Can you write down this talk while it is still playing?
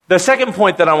The second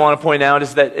point that I want to point out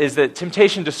is that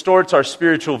temptation distorts our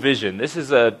spiritual vision. This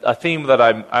is a theme that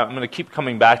I'm going to keep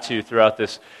coming back to throughout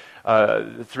this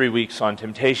 3 weeks on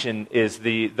temptation, is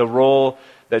the role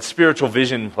that spiritual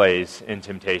vision plays in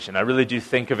temptation. I really do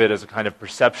think of it as a kind of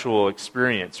perceptual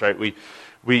experience, right?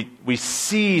 We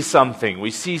see something,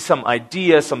 we see some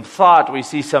idea, some thought, we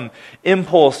see some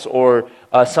impulse or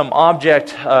some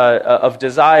object of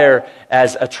desire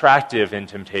as attractive in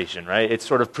temptation, right? It's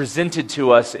sort of presented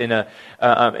to us in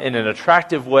an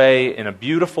attractive way, in a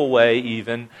beautiful way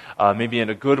even, maybe in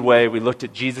a good way. We looked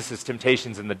at Jesus'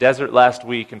 temptations in the desert last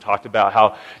week and talked about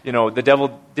how, the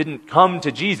devil didn't come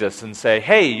to Jesus and say,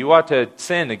 hey, you ought to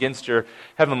sin against your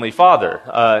heavenly Father.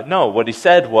 No, what he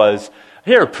said was,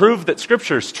 here, prove that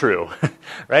Scripture's true,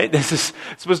 right? This is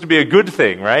supposed to be a good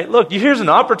thing, right? Look, here's an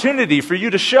opportunity for you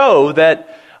to show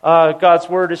that God's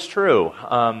Word is true.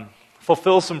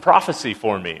 Fulfill some prophecy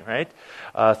for me, right?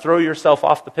 Throw yourself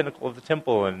off the pinnacle of the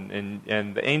temple and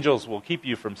the angels will keep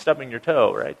you from stubbing your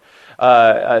toe,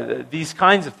 right? These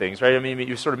kinds of things, right? I mean,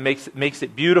 it sort of makes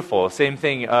it beautiful. Same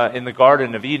thing in the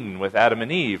Garden of Eden with Adam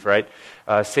and Eve, right?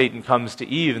 Satan comes to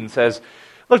Eve and says,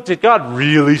 look, did God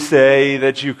really say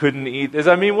that you couldn't eat this?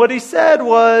 I mean, what he said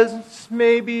was,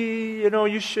 maybe,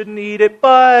 you shouldn't eat it,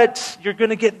 but you're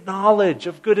going to get knowledge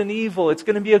of good and evil. It's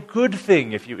going to be a good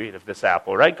thing if you eat of this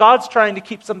apple, right? God's trying to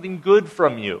keep something good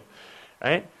from you,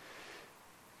 right?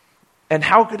 And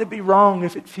how could it be wrong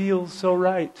if it feels so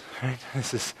right? Right?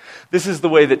 This is the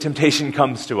way that temptation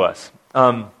comes to us.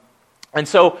 And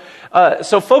so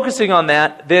focusing on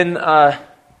that, then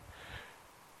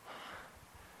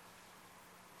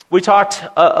we talked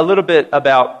a little bit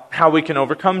about how we can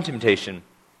overcome temptation.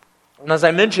 And as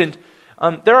I mentioned,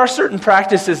 there are certain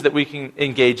practices that we can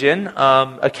engage in,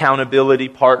 accountability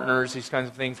partners, these kinds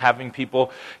of things, having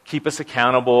people keep us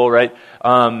accountable, right?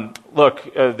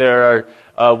 There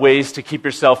are ways to keep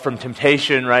yourself from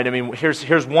temptation, right? I mean,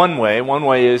 here's one way. One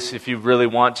way is if you really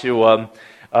want to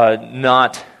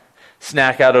not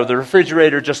snack out of the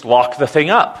refrigerator, just lock the thing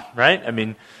up, right? I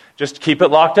mean, just keep it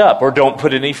locked up, or don't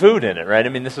put any food in it, right? I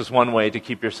mean, this is one way to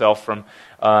keep yourself from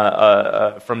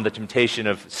the temptation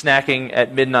of snacking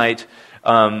at midnight.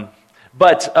 But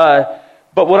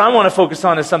what I want to focus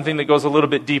on is something that goes a little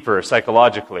bit deeper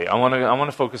psychologically. I want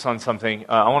to focus on something.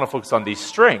 I want to focus on these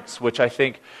strengths, which I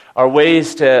think are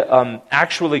ways to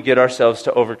actually get ourselves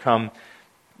to overcome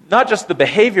not just the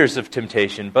behaviors of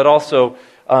temptation, but also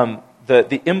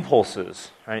the impulses,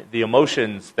 right? The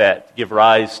emotions that give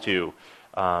rise to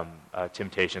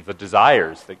temptations, the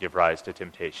desires that give rise to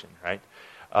temptation, right?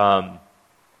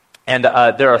 And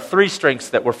there are 3 strengths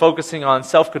that we're focusing on: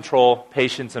 self-control,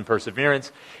 patience, and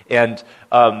perseverance. And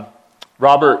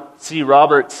Robert C.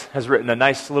 Roberts has written a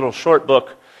nice little short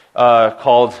book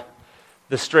called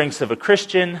The Strengths of a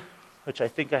Christian, which I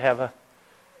think I have a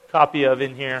copy of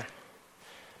in here.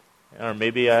 Or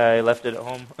maybe I left it at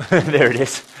home. There it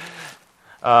is.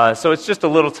 So it's just a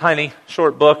little tiny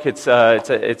short book. It's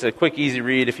a quick, easy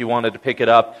read if you wanted to pick it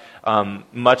up.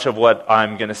 Much of what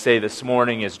I'm going to say this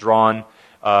morning is drawn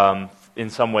in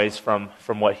some ways from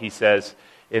what he says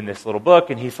in this little book,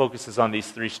 and he focuses on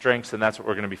these 3 strengths, and that's what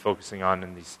we're going to be focusing on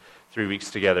in these 3 weeks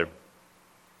together.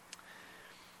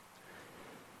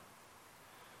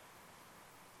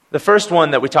 The first one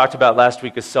that we talked about last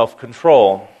week is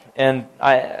self-control. And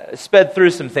I sped through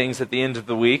some things at the end of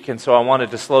the week, and so I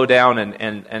wanted to slow down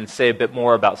and say a bit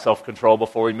more about self-control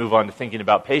before we move on to thinking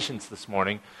about patience this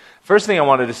morning. First thing I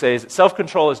wanted to say is that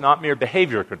self-control is not mere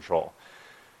behavior control.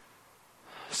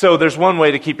 So there's one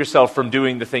way to keep yourself from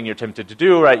doing the thing you're tempted to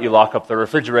do, right? You lock up the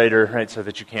refrigerator, right, so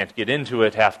that you can't get into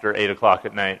it after 8 o'clock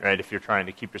at night, right, if you're trying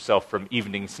to keep yourself from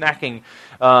evening snacking.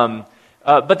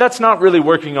 But that's not really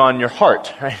working on your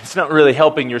heart, right? It's not really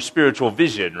helping your spiritual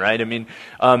vision, right? I mean,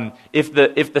 if the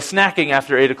snacking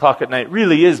after 8 o'clock at night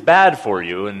really is bad for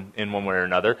you in one way or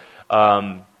another,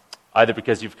 either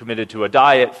because you've committed to a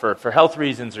diet for health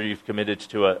reasons or you've committed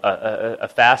to a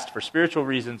fast for spiritual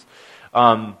reasons,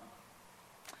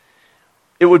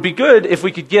 it would be good if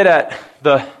we could get at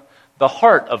the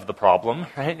heart of the problem,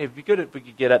 right? It would be good if we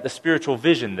could get at the spiritual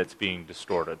vision that's being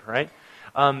distorted, right?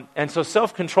 And so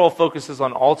self-control focuses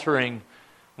on altering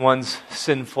one's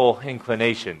sinful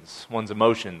inclinations, one's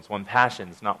emotions, one's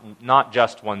passions, not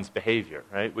just one's behavior,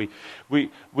 right?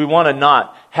 We want to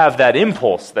not have that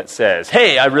impulse that says,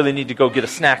 hey, I really need to go get a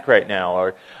snack right now,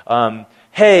 or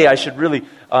hey, I should really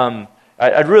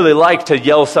I'd really like to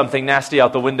yell something nasty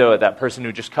out the window at that person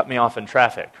who just cut me off in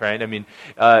traffic, right? I mean,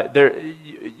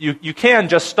 you can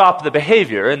just stop the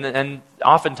behavior, and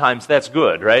oftentimes that's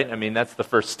good, right? I mean, that's the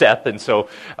first step, and so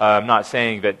I'm not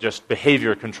saying that just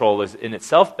behavior control is in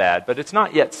itself bad, but it's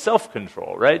not yet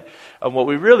self-control, right? What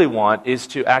we really want is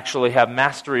to actually have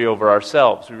mastery over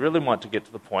ourselves. We really want to get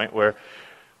to the point where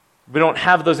we don't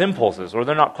have those impulses, or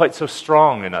they're not quite so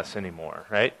strong in us anymore,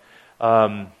 right?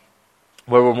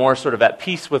 Where we're more sort of at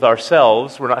peace with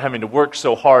ourselves. We're not having to work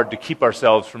so hard to keep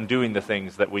ourselves from doing the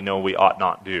things that we know we ought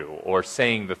not do, or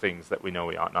saying the things that we know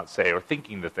we ought not say, or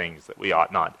thinking the things that we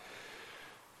ought not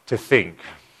to think.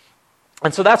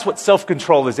 And so that's what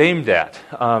self-control is aimed at.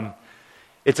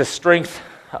 It's a strength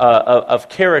of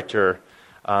character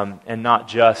and not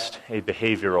just a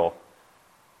behavioral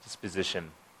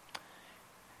disposition.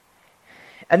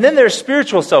 And then there's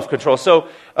spiritual self-control. So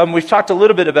we've talked a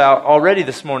little bit about already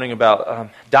this morning about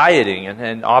dieting,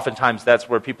 and oftentimes that's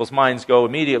where people's minds go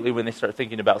immediately when they start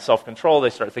thinking about self-control. They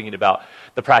start thinking about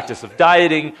the practice of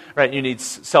dieting, right? You need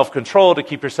self-control to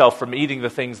keep yourself from eating the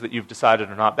things that you've decided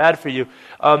are not bad for you.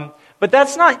 But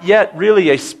that's not yet really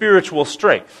a spiritual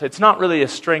strength. It's not really a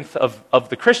strength of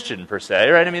the Christian per se,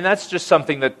 right? I mean, that's just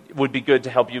something that would be good to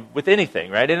help you with anything,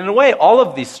 right? And in a way, all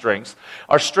of these strengths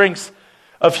are strengths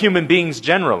of human beings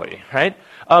generally, right?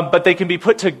 But they can be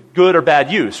put to good or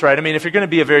bad use, right? I mean, if you're going to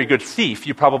be a very good thief,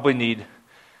 you probably need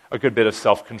a good bit of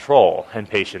self-control and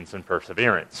patience and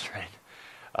perseverance,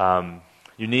 right?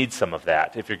 You need some of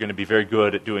that if you're going to be very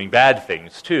good at doing bad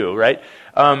things too, right?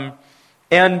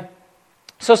 And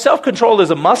so self-control is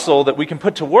a muscle that we can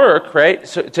put to work, right,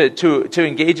 so to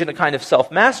engage in a kind of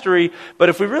self-mastery. But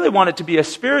if we really want it to be a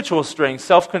spiritual strength,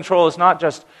 self-control is not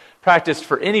just practiced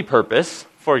for any purpose.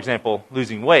 For example,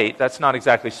 losing weight, that's not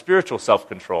exactly spiritual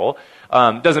self-control.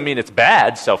 Doesn't mean it's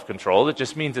bad self-control. It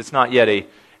just means it's not yet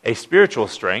a spiritual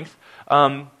strength.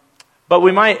 But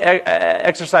we might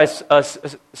exercise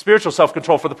spiritual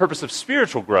self-control for the purpose of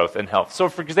spiritual growth and health. So,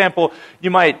 for example,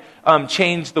 you might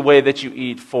change the way that you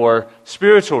eat for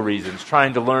spiritual reasons,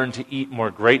 trying to learn to eat more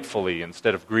gratefully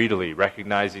instead of greedily,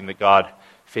 recognizing that God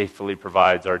faithfully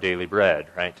provides our daily bread,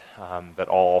 right? That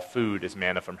all food is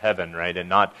manna from heaven, right? And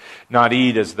not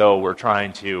eat as though we're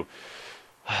trying to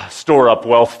store up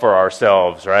wealth for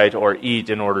ourselves, right? Or eat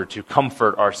in order to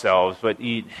comfort ourselves, but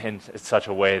eat in such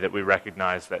a way that we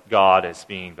recognize that God is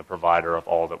being the provider of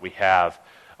all that we have.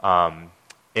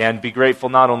 And be grateful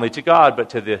not only to God, but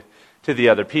to the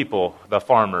other people, the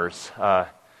farmers,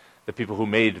 the people who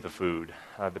made the food,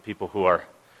 the people who are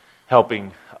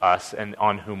helping us and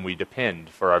on whom we depend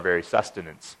for our very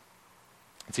sustenance.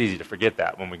 It's easy to forget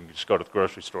that when we can just go to the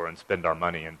grocery store and spend our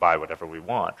money and buy whatever we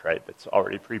want, right? That's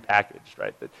already prepackaged,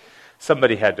 right? That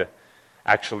somebody had to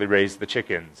actually raise the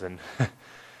chickens, and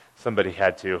somebody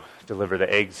had to deliver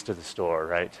the eggs to the store,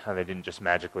 right? And they didn't just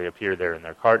magically appear there in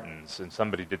their cartons. And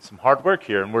somebody did some hard work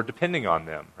here, and we're depending on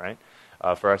them, right?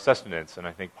 For our sustenance. And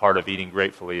I think part of eating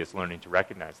gratefully is learning to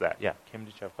recognize that. Yeah, Kim,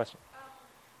 did you have a question?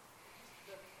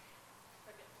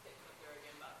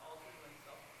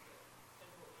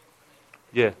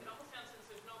 Yeah. It almost sounds as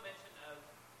there's no mention of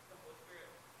the Holy Spirit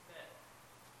that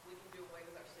we can do away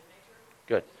with our sin nature.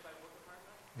 Good. Just by working hard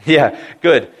on it. Yeah,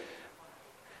 good.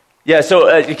 Yeah,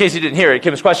 so in case you didn't hear it,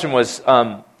 Kim's question was,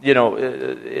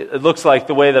 it looks like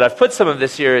the way that I've put some of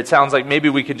this here, it sounds like maybe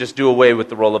we can just do away with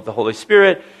the role of the Holy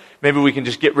Spirit. Maybe we can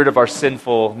just get rid of our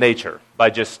sinful nature by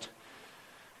just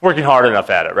working hard enough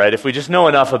at it, right? If we just know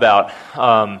enough about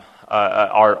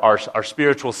our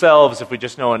spiritual selves, if we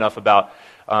just know enough about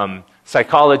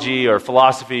psychology or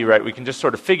philosophy, right? We can just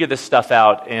sort of figure this stuff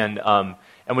out, and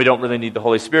we don't really need the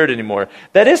Holy Spirit anymore.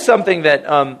 That is something that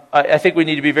I think we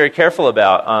need to be very careful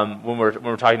about when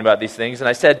we're talking about these things. And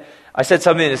I said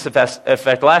something to this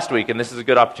effect last week, and this is a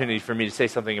good opportunity for me to say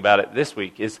something about it this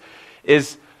week.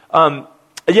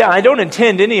 I don't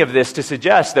intend any of this to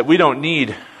suggest that we don't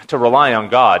need to rely on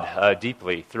God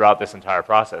deeply throughout this entire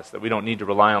process, that we don't need to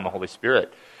rely on the Holy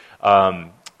Spirit.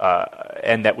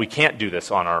 And that we can't do this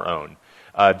on our own,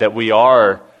 that we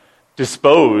are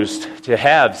disposed to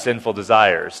have sinful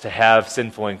desires, to have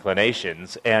sinful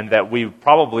inclinations, and that we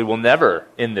probably will never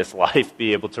in this life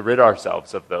be able to rid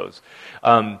ourselves of those.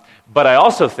 But I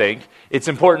also think it's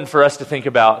important for us to think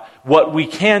about what we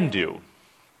can do.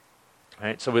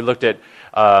 Right? So we looked at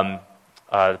the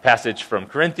passage from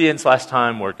Corinthians last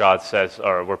time where God says,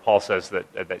 or where Paul says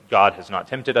that God has not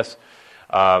tempted us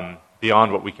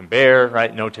beyond what we can bear,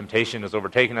 right? No temptation has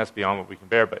overtaken us beyond what we can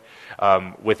bear, but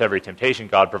with every temptation,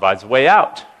 God provides a way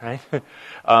out, right?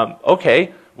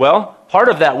 Okay, Well, part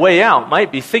of that way out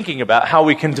might be thinking about how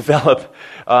we can develop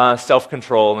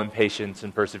self-control and patience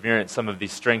and perseverance, some of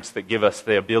these strengths that give us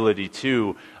the ability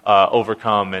to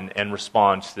overcome and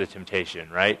respond to the temptation,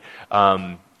 right?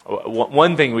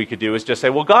 One thing we could do is just say,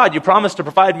 well, God, you promised to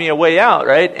provide me a way out,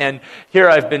 right? And here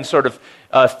I've been sort of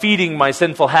feeding my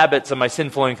sinful habits and my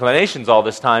sinful inclinations all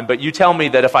this time, but you tell me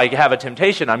that if I have a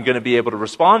temptation, I'm going to be able to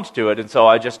respond to it. And so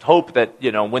I just hope that,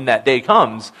 when that day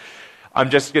comes, I'm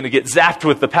just going to get zapped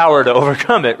with the power to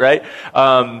overcome it, right?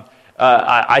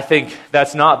 I think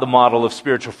that's not the model of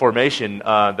spiritual formation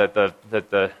that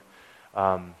the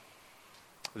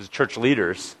church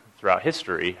leaders throughout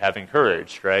history have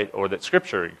encouraged, right? Or that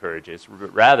Scripture encourages.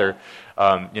 Rather,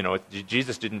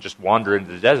 Jesus didn't just wander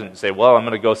into the desert and say, well, I'm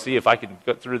going to go see if I can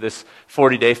get through this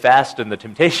 40-day fast and the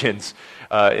temptations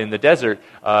in the desert.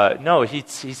 No, he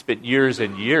spent years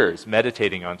and years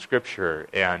meditating on Scripture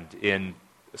and in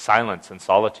silence and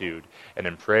solitude and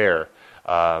in prayer,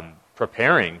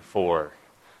 preparing for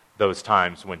those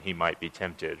times when he might be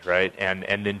tempted, right?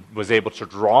 And then was able to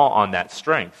draw on that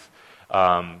strength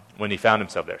when he found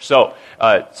himself there. So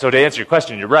to answer your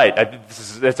question, you're right.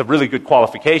 That's a really good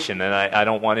qualification, and I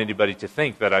don't want anybody to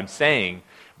think that I'm saying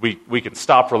we can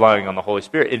stop relying on the Holy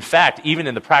Spirit. In fact, even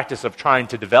in the practice of trying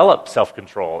to develop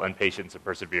self-control and patience and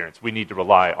perseverance, we need to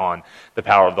rely on the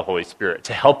power of the Holy Spirit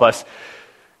to help us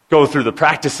go through the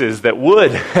practices that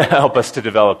would help us to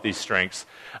develop these strengths.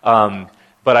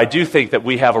 But I do think that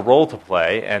we have a role to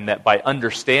play, and that by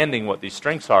understanding what these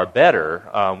strengths are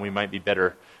better, we might be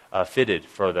better fitted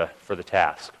for the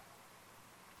task.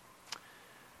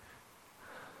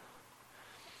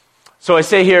 So I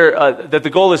say here that the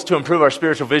goal is to improve our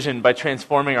spiritual vision by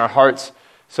transforming our hearts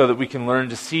so that we can learn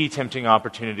to see tempting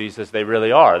opportunities as they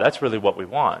really are. That's really what we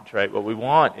want, right? What we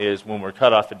want is when we're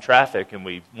cut off in traffic and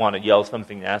we want to yell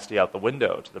something nasty out the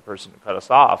window to the person who cut us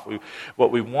off.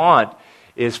 What we want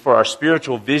is for our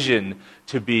spiritual vision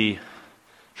to be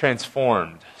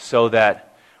transformed so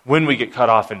that when we get cut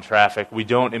off in traffic, we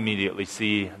don't immediately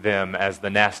see them as the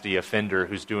nasty offender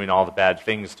who's doing all the bad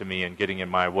things to me and getting in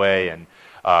my way and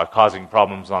causing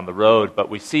problems on the road, but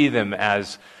we see them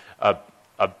as a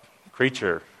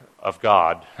creature of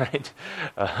God, right?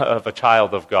 Of a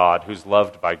child of God who's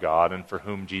loved by God and for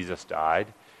whom Jesus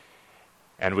died.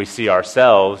 And we see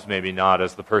ourselves maybe not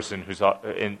as the person who's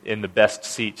in the best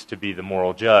seat to be the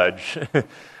moral judge,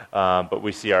 but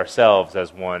we see ourselves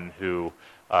as one who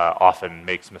often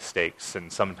makes mistakes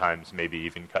and sometimes maybe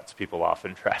even cuts people off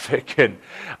in traffic.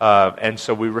 And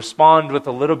so we respond with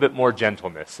a little bit more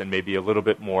gentleness and maybe a little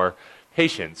bit more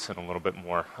patience and a little bit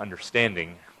more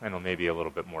understanding and maybe a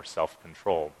little bit more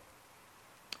self-control.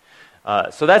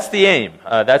 So that's the aim.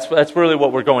 That's really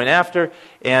what we're going after.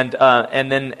 And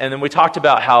then we talked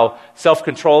about how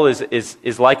self-control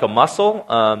is like a muscle.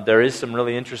 There is some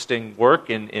really interesting work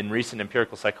in recent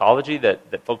empirical psychology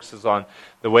that focuses on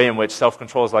the way in which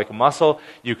self-control is like a muscle.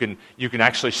 You can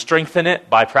actually strengthen it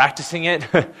by practicing it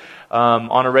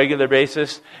on a regular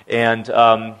basis.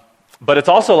 But it's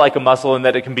also like a muscle in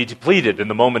that it can be depleted in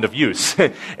the moment of use.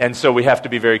 And so we have to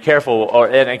be very careful,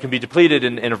 and it can be depleted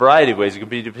in a variety of ways. It can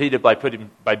be depleted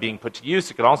by being put to use.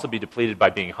 It can also be depleted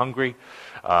by being hungry.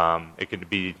 It can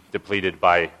be depleted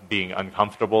by being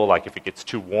uncomfortable, like if it gets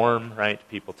too warm, right?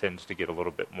 People tend to get a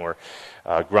little bit more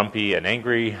grumpy and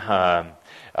angry.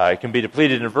 It can be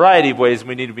depleted in a variety of ways, and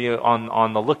we need to be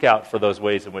on the lookout for those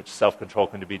ways in which self-control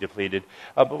can be depleted.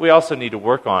 But we also need to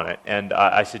work on it. And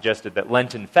I suggested that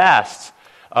Lenten fasts,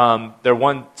 they're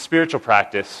one spiritual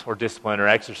practice or discipline or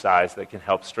exercise that can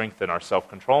help strengthen our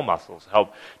self-control muscles,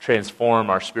 help transform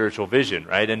our spiritual vision,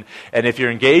 right? And if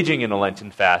you're engaging in a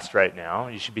Lenten fast right now,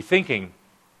 you should be thinking,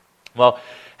 well,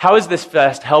 how is this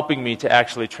fast helping me to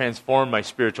actually transform my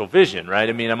spiritual vision, right?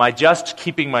 I mean, am I just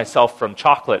keeping myself from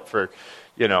chocolate for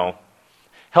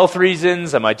health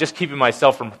reasons? Am I just keeping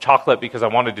myself from chocolate because I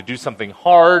wanted to do something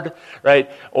hard,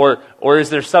 right? Or is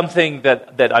there something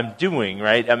that I'm doing,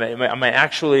 right? Am I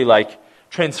actually like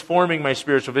transforming my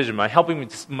spiritual vision? Am I helping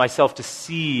myself to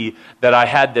see that I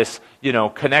had this,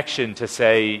 connection to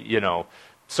say,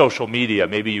 social media?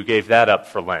 Maybe you gave that up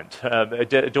for Lent.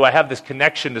 Do I have this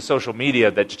connection to social media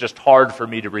that's just hard for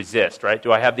me to resist, right?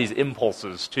 Do I have these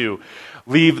impulses to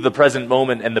leave the present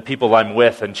moment and the people I'm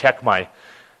with and check my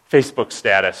Facebook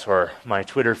status or my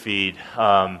Twitter feed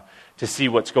to see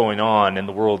what's going on in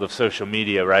the world of social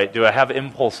media, right? Do I have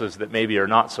impulses that maybe are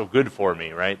not so good for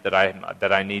me, right? That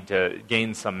I need to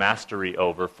gain some mastery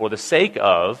over for the sake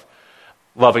of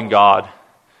loving God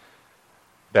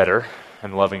better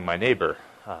and loving my neighbor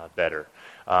better.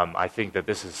 I think that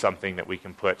this is something that we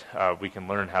can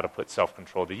learn how to put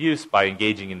self-control to use by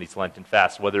engaging in these Lenten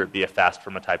fasts, whether it be a fast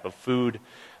from a type of food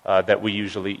that we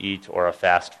usually eat or a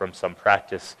fast from some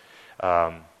practice.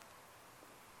 I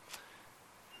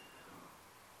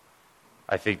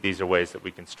think these are ways that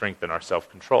we can strengthen our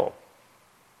self-control.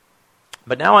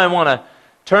 But now I want to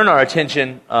turn our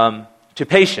attention to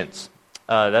patience.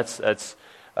 That's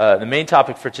the main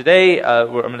topic for today.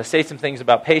 I'm going to say some things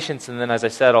about patience, and then, as I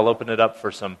said, I'll open it up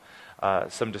for some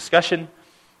discussion.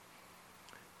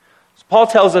 So Paul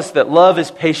tells us that love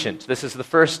is patient. This is the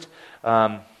first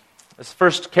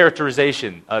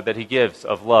characterization that he gives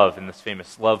of love in this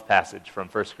famous love passage from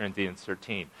 1 Corinthians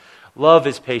 13. Love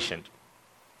is patient.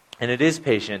 And it is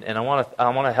patient, and I want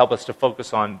to help us to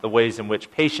focus on the ways in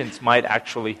which patience might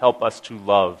actually help us to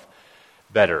love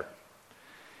better.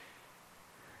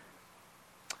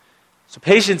 So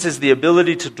patience is the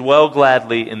ability to dwell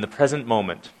gladly in the present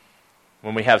moment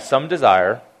when we have some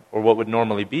desire, or what would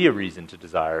normally be a reason to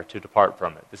desire, to depart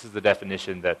from it. This is the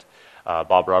definition that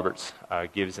Bob Roberts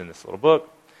gives in this little book.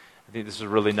 I think this is a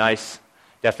really nice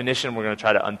definition. We're going to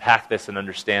try to unpack this and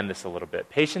understand this a little bit.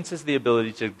 Patience is the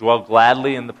ability to dwell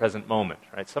gladly in the present moment,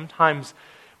 right? Sometimes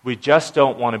we just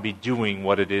don't want to be doing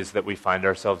what it is that we find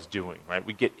ourselves doing, right?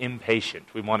 We get impatient.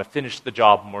 We want to finish the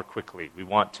job more quickly. We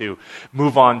want to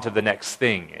move on to the next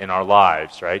thing in our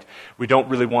lives, right? We don't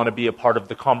really want to be a part of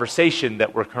the conversation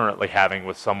that we're currently having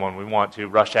with someone. We want to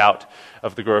rush out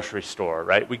of the grocery store,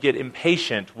 right? We get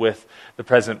impatient with the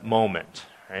present moment,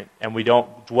 right? And we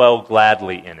don't dwell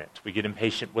gladly in it. We get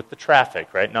impatient with the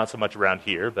traffic, right? Not so much around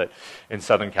here, but in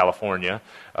Southern California,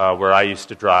 where I used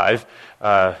to drive,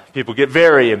 people get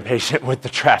very impatient with the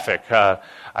traffic.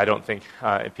 I don't think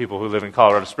people who live in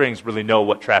Colorado Springs really know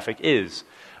what traffic is.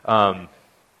 But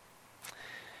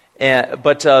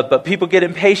people get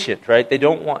impatient, right? They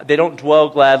don't dwell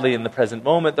gladly in the present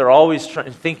moment. They're always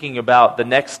thinking about the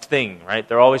next thing, right?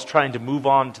 They're always trying to move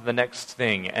on to the next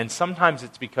thing. And sometimes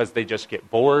it's because they just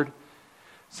get bored.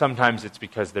 Sometimes it's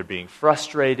because they're being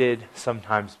frustrated.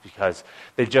 Sometimes because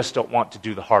they just don't want to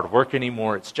do the hard work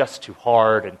anymore. It's just too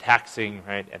hard and taxing,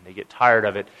 right? And they get tired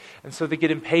of it. And so they get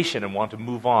impatient and want to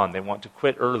move on. They want to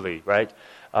quit early, right?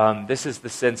 This is the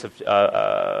sense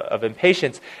of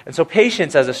impatience. And so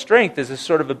patience as a strength is a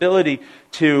sort of ability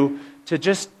to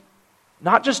just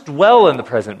not just dwell in the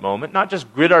present moment, not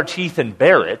just grit our teeth and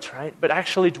bear it, right? But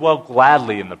actually dwell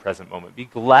gladly in the present moment. Be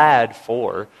glad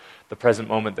for the present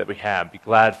moment that we have. Be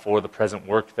glad for the present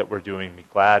work that we're doing. Be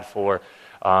glad for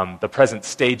the present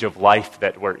stage of life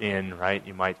that we're in, right?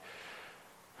 You might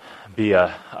be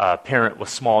a parent with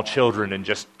small children and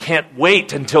just can't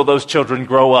wait until those children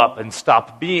grow up and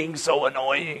stop being so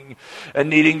annoying and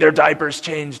needing their diapers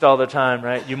changed all the time,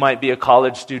 right? You might be a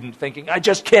college student thinking, I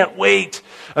just can't wait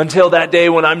until that day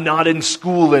when I'm not in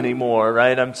school anymore,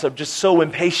 right? I'm just so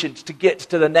impatient to get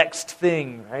to the next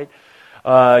thing,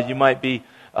 right? You might be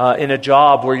in a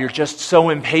job where you're just so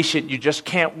impatient, you just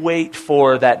can't wait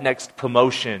for that next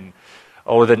promotion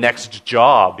or the next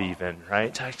job even,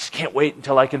 right? I just can't wait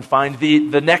until I can find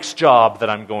the next job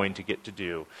that I'm going to get to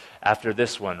do after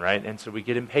this one, right? And so we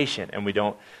get impatient and we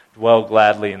don't dwell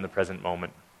gladly in the present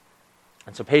moment.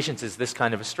 And so patience is this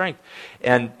kind of a strength.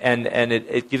 And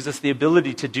it gives us the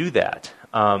ability to do that.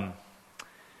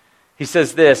 He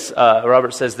says this,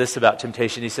 Robert says this about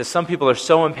temptation. He says, some people are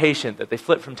so impatient that they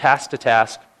flit from task to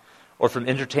task or from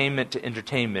entertainment to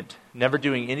entertainment, never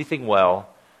doing anything well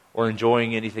or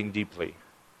enjoying anything deeply.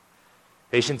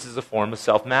 Patience is a form of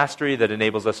self-mastery that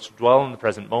enables us to dwell in the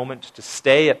present moment, to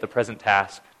stay at the present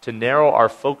task, to narrow our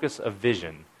focus of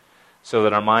vision so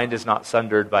that our mind is not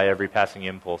sundered by every passing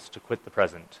impulse to quit the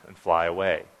present and fly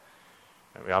away.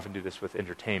 And we often do this with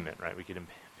entertainment, right? We get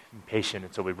impatient,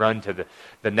 and so we run to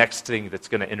the next thing that's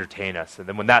going to entertain us. And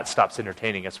then when that stops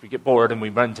entertaining us, we get bored and we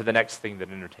run to the next thing that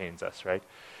entertains us, right?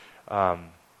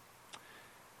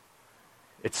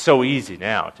 It's so easy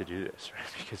now to do this, right?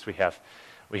 Because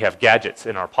we have gadgets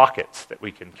in our pockets that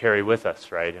we can carry with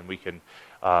us, right? And we can,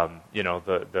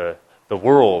 the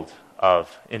world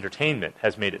of entertainment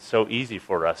has made it so easy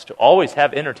for us to always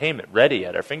have entertainment ready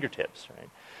at our fingertips, right?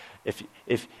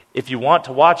 If you want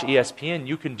to watch ESPN,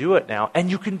 you can do it now, and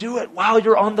you can do it while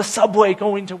you're on the subway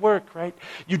going to work, right?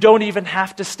 You don't even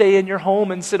have to stay in your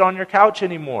home and sit on your couch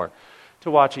anymore to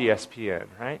watch ESPN,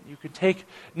 right? You can take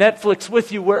Netflix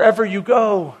with you wherever you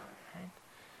go. Right?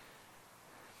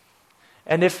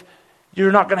 And if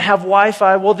you're not going to have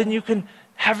Wi-Fi, well, then you can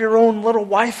have your own little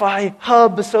Wi-Fi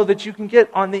hub so that you can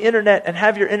get on the internet and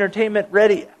have your entertainment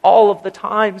ready all of the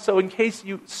time. So in case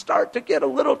you start to get a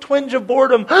little twinge of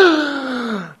boredom,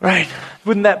 right,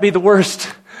 wouldn't that be the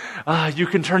worst? You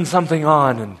can turn something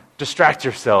on and Distract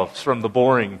yourselves from the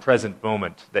boring present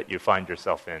moment that you find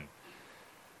yourself in.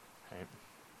 Right?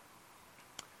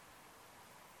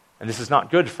 And this is not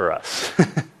good for us.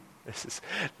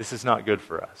 This is not good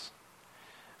for us.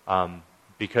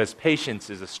 Because patience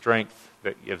is a strength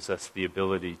that gives us the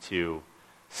ability to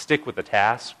stick with the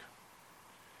task,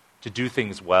 to do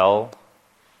things well,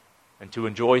 and to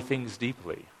enjoy things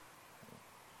deeply.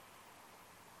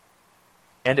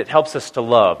 And it helps us to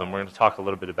love, and we're going to talk a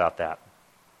little bit about that.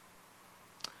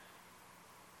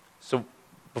 So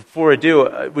before I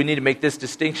do, we need to make this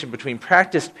distinction between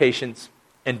practiced patience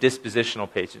and dispositional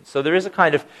patience. So there is a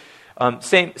kind of,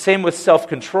 same with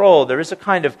self-control, there's a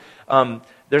kind of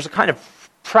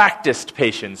practiced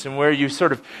patience, and where you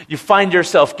find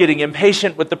yourself getting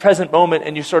impatient with the present moment,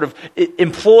 and you sort of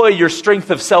employ your strength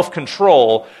of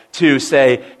self-control to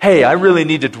say, hey, I really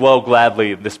need to dwell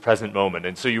gladly in this present moment.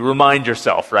 And so you remind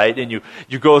yourself, right? And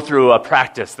you go through a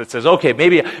practice that says, okay,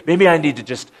 maybe I need to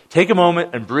just take a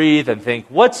moment and breathe and think,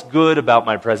 what's good about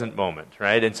my present moment,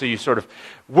 right? And so you sort of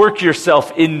work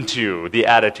yourself into the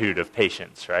attitude of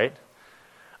patience, right?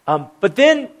 But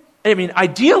then,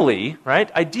 ideally,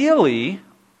 right?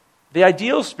 The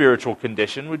ideal spiritual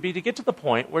condition would be to get to the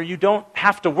point where you don't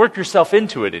have to work yourself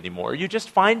into it anymore. You just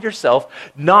find yourself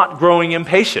not growing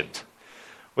impatient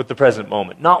with the present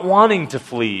moment, not wanting to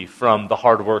flee from the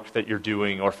hard work that you're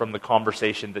doing, or from the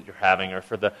conversation that you're having, or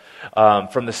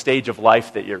from the stage of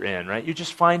life that you're in, right? You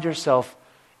just find yourself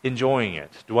enjoying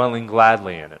it, dwelling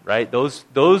gladly in it, right? Those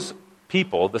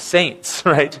people, the saints,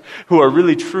 right, who are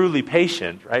really truly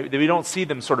patient, right? We don't see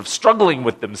them sort of struggling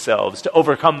with themselves to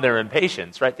overcome their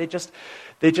impatience, right? They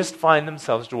just find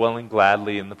themselves dwelling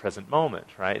gladly in the present moment,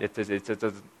 right? It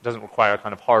doesn't require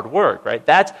kind of hard work, right?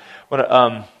 That's what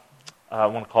I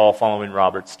want to call, following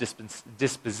Roberts,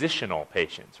 dispositional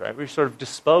patience, right? We're sort of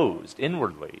disposed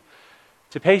inwardly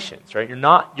to patience, right?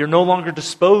 You're no longer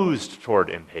disposed toward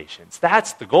impatience.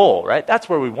 That's the goal, right? That's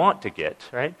where we want to get,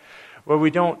 right? Where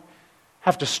we don't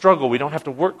have to struggle, we don't have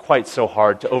to work quite so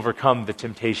hard to overcome the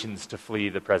temptations to flee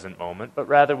the present moment, but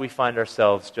rather we find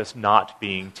ourselves just not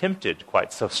being tempted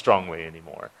quite so strongly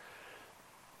anymore.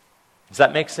 Does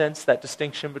that make sense, that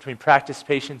distinction between practiced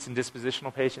patience and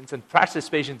dispositional patience? And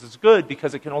practiced patience is good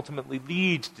because it can ultimately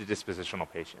lead to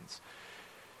dispositional patience.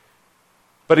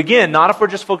 But again, not if we're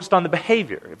just focused on the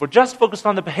behavior. If we're just focused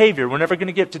on the behavior, we're never going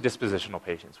to get to dispositional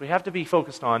patience. We have to be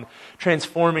focused on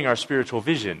transforming our spiritual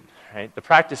vision, right? The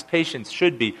practiced patience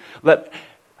should be,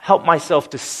 help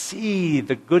myself to see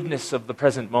the goodness of the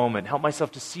present moment. Help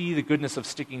myself to see the goodness of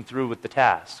sticking through with the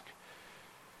task.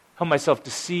 Help myself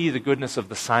to see the goodness of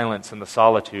the silence and the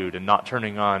solitude, and not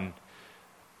turning on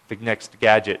the next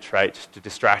gadget, right, to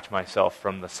distract myself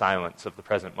from the silence of the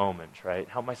present moment, right?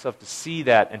 Help myself to see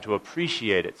that and to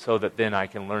appreciate it, so that then I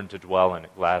can learn to dwell in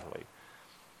it gladly.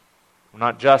 We're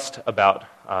not just about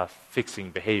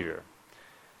fixing behavior.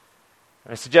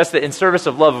 And I suggest that in service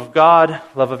of love of God,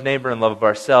 love of neighbor, and love of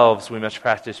ourselves, we must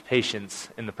practice patience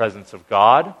in the presence of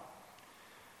God,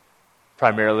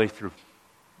 primarily through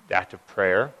the act of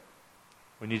prayer.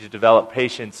 We need to develop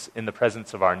patience in the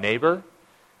presence of our neighbor.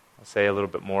 I'll say a little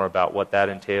bit more about what that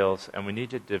entails. And we need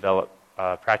to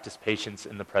practice patience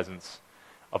in the presence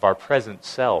of our present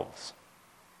selves.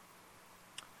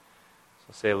 So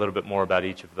I'll say a little bit more about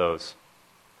each of those.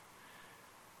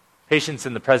 Patience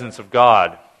in the presence of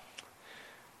God.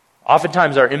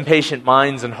 Oftentimes our impatient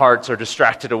minds and hearts are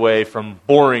distracted away from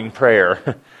boring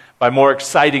prayer by more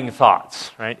exciting thoughts,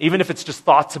 right? Even if it's just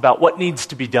thoughts about what needs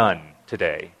to be done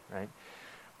today, right?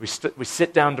 We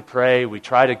sit down to pray, we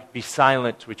try to be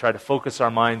silent, we try to focus our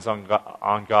minds on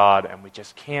God, and we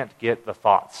just can't get the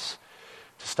thoughts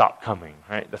to stop coming,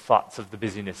 right? The thoughts of the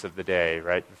busyness of the day,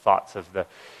 right? The thoughts of the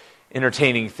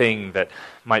entertaining thing that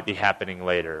might be happening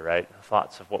later, right? The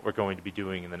thoughts of what we're going to be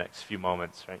doing in the next few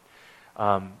moments, right?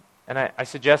 And I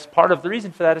suggest part of the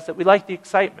reason for that is that we like the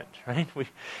excitement, right?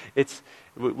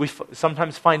 We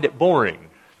sometimes find it boring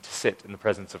to sit in the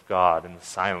presence of God in the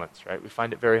silence, right? We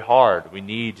find it very hard. We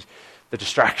need the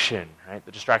distraction, right?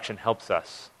 The distraction helps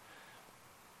us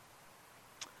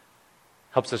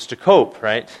to cope,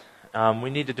 right? We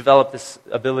need to develop this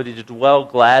ability to dwell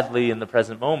gladly in the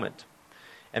present moment.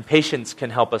 And patience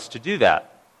can help us to do that.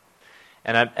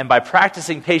 And by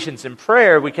practicing patience in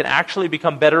prayer, we can actually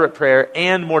become better at prayer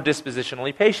and more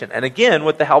dispositionally patient. And again,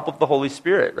 with the help of the Holy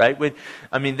Spirit, right?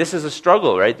 This is a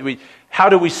struggle, right? how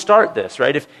do we start this,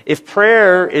 right? If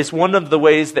prayer is one of the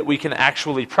ways that we can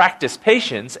actually practice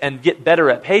patience and get better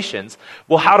at patience,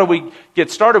 well, how do we get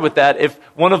started with that if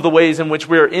one of the ways in which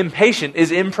we're impatient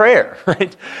is in prayer,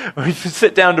 right? We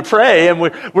sit down to pray, and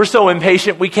we're so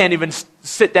impatient we can't even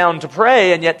sit down to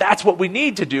pray, and yet that's what we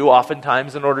need to do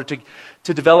oftentimes in order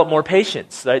to develop more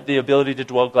patience, right? The ability to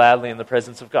dwell gladly in the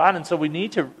presence of God. And so we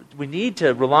need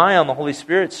to rely on the Holy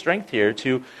Spirit's strength here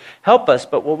to help us.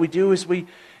 But what we do is we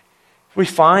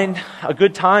find a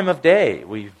good time of day.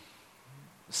 We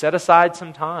set aside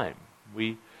some time.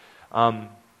 We,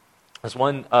 as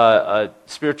one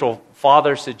spiritual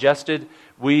father suggested,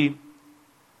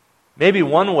 maybe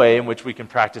one way in which we can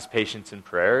practice patience in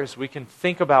prayer is we can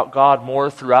think about God more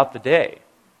throughout the day,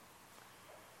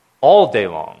 all day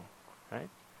long. Right?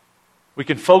 We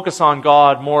can focus on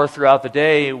God more throughout the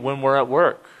day when we're at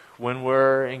work, when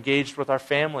we're engaged with our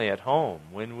family at home,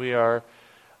 when we are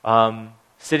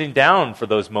sitting down for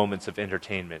those moments of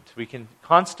entertainment. We can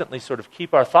constantly sort of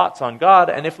keep our thoughts on God,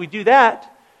 and if we do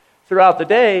that throughout the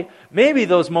day, maybe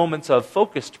those moments of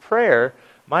focused prayer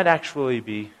might actually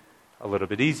be a little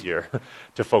bit easier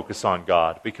to focus on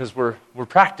God because we're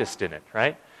practiced in it,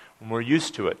 right? And we're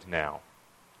used to it now.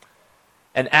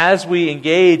 And as we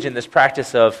engage in this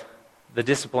practice of the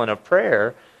discipline of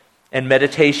prayer and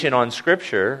meditation on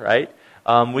Scripture,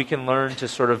 right, we can learn to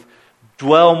sort of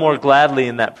dwell more gladly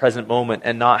in that present moment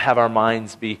and not have our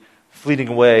minds be fleeting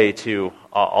away to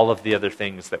all of the other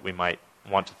things that we might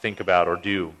want to think about or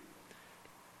do.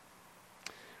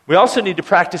 We also need to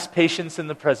practice patience in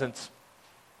the presence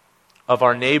of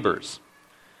our neighbors.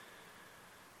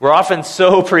 We're often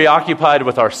so preoccupied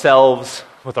with ourselves,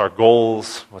 with our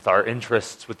goals, with our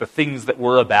interests, with the things that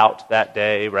we're about that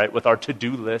day, right, with our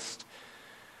to-do list,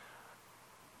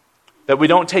 that we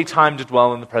don't take time to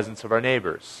dwell in the presence of our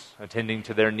neighbors, attending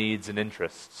to their needs and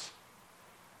interests.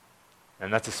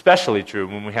 And that's especially true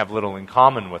when we have little in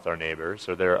common with our neighbors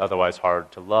or they're otherwise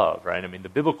hard to love, right? I mean, the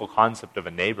biblical concept of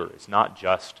a neighbor is not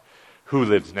just who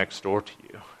lives next door to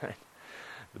you, right?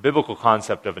 The biblical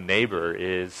concept of a neighbor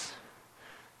is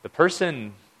the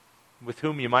person with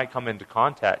whom you might come into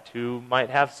contact who might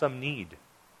have some need,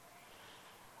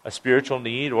 a spiritual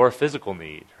need or a physical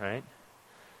need, right?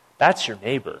 That's your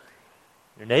neighbor.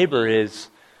 Your neighbor is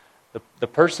the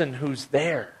person who's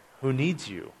there, who needs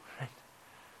you. Right?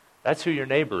 That's who your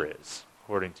neighbor is,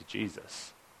 according to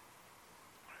Jesus.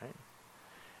 Right?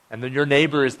 And then your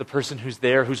neighbor is the person who's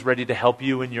there, who's ready to help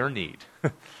you in your need.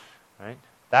 Right?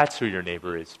 That's who your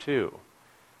neighbor is too.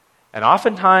 And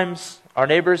oftentimes, our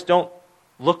neighbors don't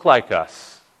look like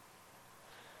us.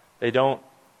 They don't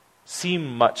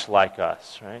seem much like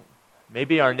us, right?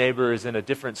 Maybe our neighbor is in a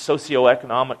different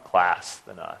socioeconomic class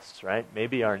than us, right?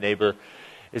 Maybe our neighbor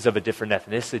is of a different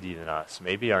ethnicity than us.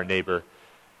 Maybe our neighbor,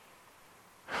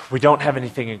 we don't have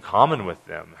anything in common with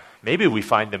them. Maybe we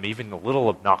find them even a little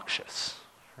obnoxious,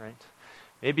 right?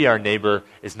 Maybe our neighbor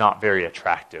is not very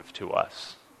attractive to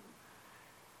us.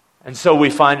 And so we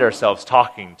find ourselves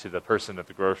talking to the person at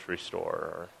the grocery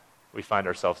store, or we find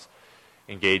ourselves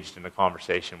engaged in a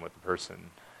conversation with the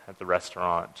person at the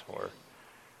restaurant, or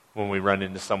when we run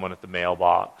into someone at the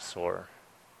mailbox, or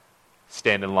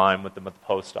stand in line with them at the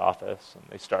post office and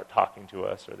they start talking to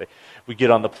us, or we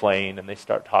get on the plane and they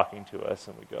start talking to us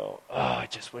and we go, oh, I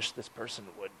just wish this person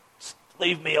would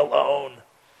leave me alone.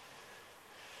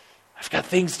 I've got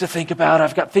things to think about.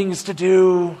 I've got things to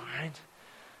do. Right?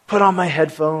 Put on my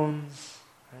headphones.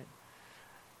 Right?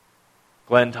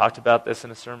 Glenn talked about this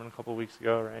in a sermon a couple of weeks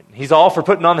ago, right? And he's all for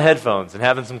putting on the headphones and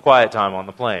having some quiet time on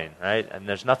the plane, right? And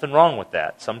there's nothing wrong with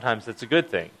that. Sometimes it's a good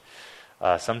thing.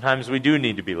 Sometimes we do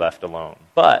need to be left alone.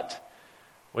 But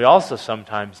we also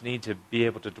sometimes need to be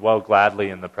able to dwell gladly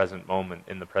in the present moment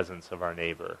in the presence of our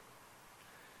neighbor,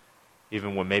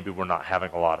 even when maybe we're not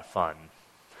having a lot of fun.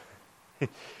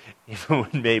 Even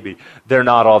when maybe they're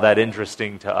not all that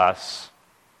interesting to us.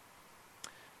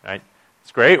 Right?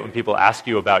 It's great when people ask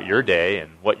you about your day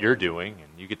and what you're doing,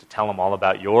 and you get to tell them all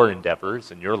about your endeavors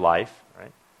and your life,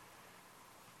 right?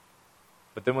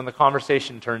 But then when the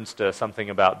conversation turns to something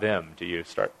about them, do you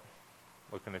start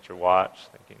looking at your watch,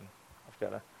 thinking,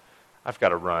 I've got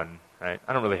to run, right?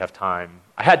 I don't really have time.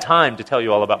 I had time to tell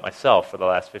you all about myself for the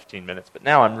last 15 minutes, but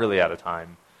now I'm really out of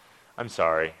time. I'm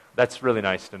sorry. That's really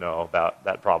nice to know about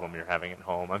that problem you're having at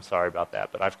home. I'm sorry about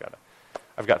that, but I've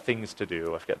got things to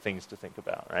do. I've got things to think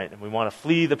about, right? And we want to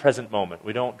flee the present moment.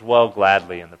 We don't dwell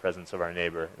gladly in the presence of our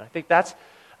neighbor. And I think that's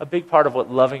a big part of what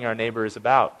loving our neighbor is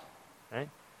about, right?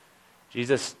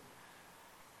 Jesus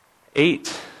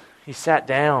ate. He sat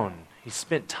down. He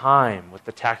spent time with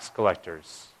the tax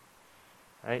collectors,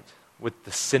 right? With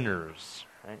the sinners,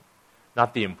 right?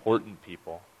 Not the important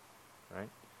people. right?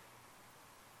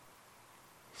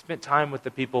 He spent time with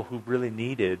the people who really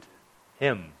needed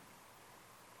him.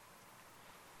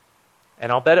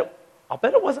 And I'll bet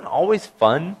it wasn't always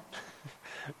fun.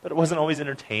 But it wasn't always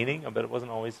entertaining. I bet it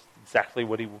wasn't always exactly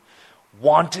what he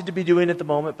wanted to be doing at the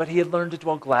moment, but he had learned to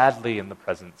dwell gladly in the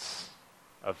presence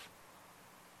of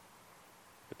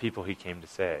the people he came to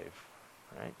save,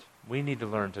 right? We need to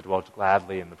learn to dwell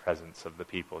gladly in the presence of the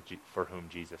people for whom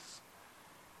Jesus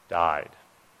died.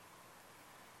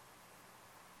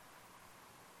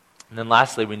 And then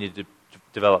lastly, we need to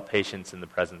develop patience in the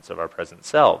presence of our present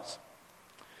selves.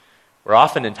 We're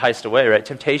often enticed away, right?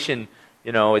 Temptation,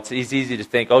 it's easy to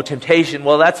think, oh, temptation,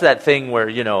 well, that's that thing where,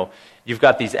 you've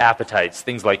got these appetites,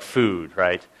 things like food,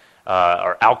 right?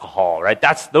 Or alcohol, right?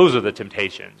 Those are the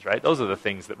temptations, right? Those are the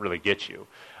things that really get you.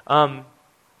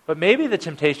 But maybe the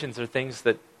temptations are things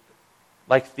that,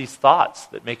 like these thoughts,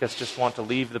 that make us just want to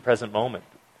leave the present moment.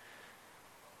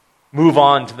 Move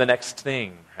on to the next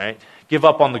thing, right? Give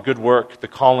up on the good work, the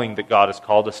calling that God has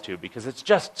called us to, because it's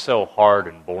just so hard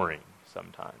and boring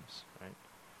sometimes, right?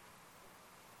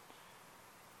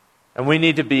 And we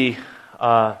need to be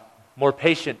more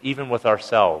patient even with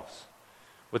ourselves,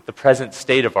 with the present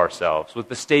state of ourselves, with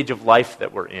the stage of life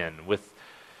that we're in, with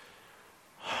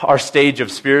our stage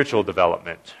of spiritual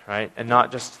development, right? And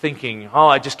not just thinking, oh,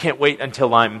 I just can't wait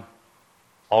until I'm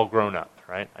all grown up,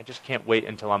 right? I just can't wait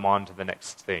until I'm on to the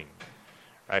next thing,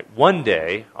 right? One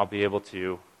day, I'll be able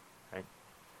to, right,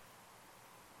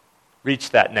 reach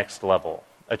that next level,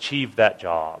 achieve that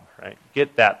job, right?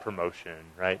 Get that promotion,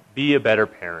 right? Be a better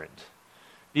parent,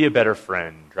 be a better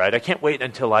friend, right? I can't wait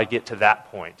until I get to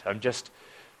that point. I'm just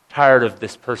tired of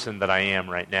this person that I am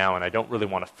right now, and I don't really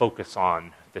want to focus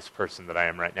on this person that I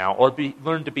am right now, or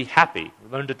learn to be happy,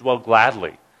 learn to dwell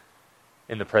gladly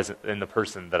in the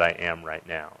person that I am right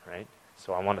now, right?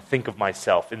 So I want to think of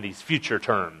myself in these future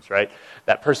terms, right?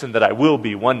 That person that I will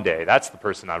be one day, that's the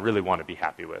person I really want to be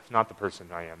happy with, not the person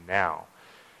I am now.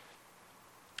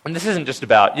 And this isn't just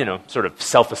about, sort of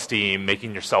self-esteem,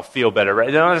 making yourself feel better,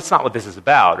 right? No, that's not what this is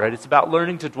about, right? It's about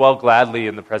learning to dwell gladly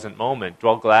in the present moment,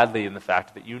 dwell gladly in the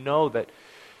fact that you know that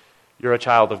you're a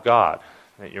child of God,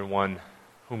 that you're one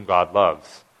whom God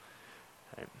loves.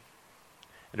 Right?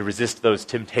 And to resist those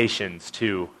temptations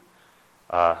to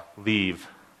leave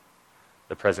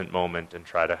the present moment and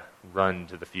try to run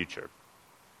to the future.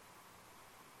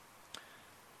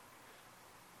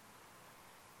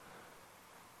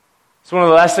 So one of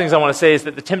the last things I want to say is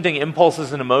that the tempting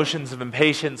impulses and emotions of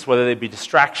impatience, whether they be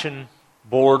distraction,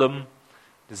 boredom,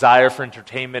 desire for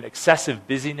entertainment, excessive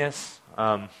busyness.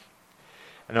 I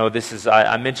know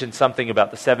I mentioned something about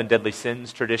the 7 deadly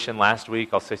sins tradition last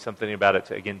week. I'll say something about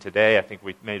it again today. I think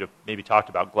we maybe talked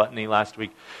about gluttony last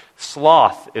week.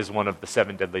 Sloth is one of the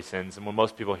 7 deadly sins, and when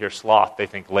most people hear sloth, they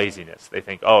think laziness. They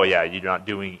think, oh yeah, you're not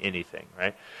doing anything,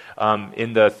 right?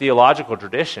 In the theological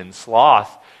tradition,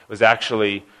 sloth was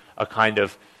actually a kind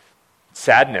of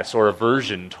sadness or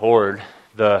aversion toward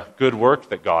the good work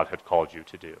that God had called you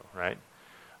to do, right?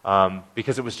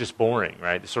 Because it was just boring,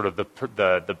 right? Sort of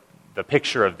the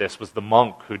picture of this was the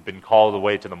monk who'd been called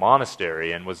away to the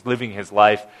monastery and was living his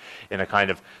life in a kind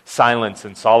of silence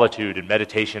and solitude and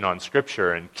meditation on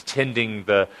Scripture and tending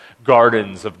the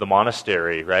gardens of the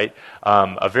monastery, right?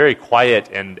 A very quiet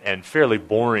and fairly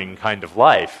boring kind of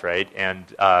life, right? And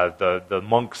the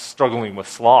monk struggling with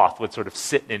sloth would sort of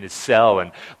sit in his cell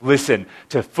and listen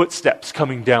to footsteps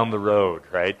coming down the road,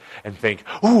 right? And think,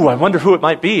 ooh, I wonder who it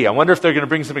might be. I wonder if they're going to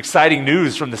bring some exciting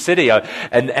news from the city.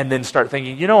 And then start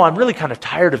thinking, I'm really kind of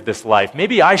tired of this life.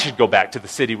 Maybe I should go back to the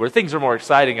city where things are more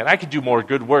exciting and I could do more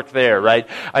good work there, right?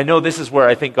 I know this is where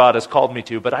I think God has called me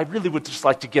to, but I really would just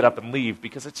like to get up and leave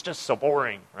because it's just so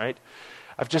boring, right?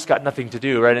 I've just got nothing to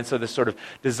do, right? And so this sort of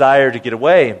desire to get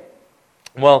away.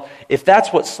 Well, if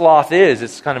that's what sloth is,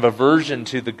 it's kind of aversion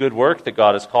to the good work that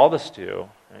God has called us to,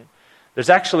 right? There's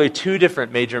actually 2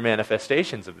 different major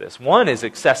manifestations of this. One is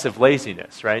excessive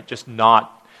laziness, right? Just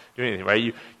not do anything,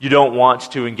 right? You don't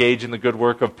want to engage in the good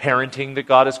work of parenting that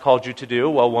God has called you to do.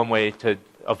 Well, one way to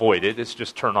avoid it is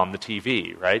just turn on the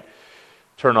TV, right?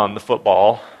 Turn on the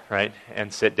football, right?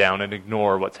 And sit down and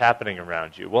ignore what's happening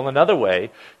around you. Well, another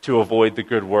way to avoid the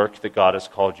good work that God has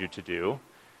called you to do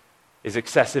is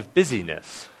excessive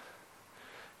busyness.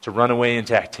 To run away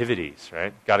into activities,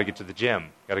 right? Got to get to the gym.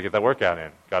 Got to get that workout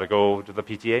in. Got to go to the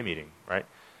PTA meeting, right?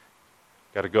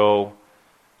 Got to go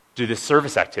do this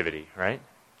service activity, right?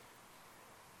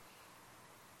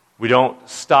 We don't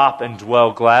stop and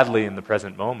dwell gladly in the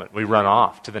present moment. We run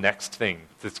off to the next thing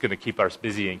that's going to keep us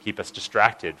busy and keep us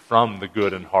distracted from the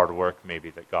good and hard work maybe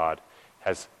that God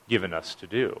has given us to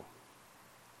do.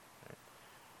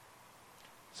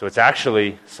 So it's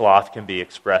actually, sloth can be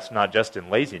expressed not just in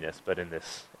laziness, but in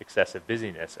this excessive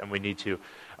busyness, and we need to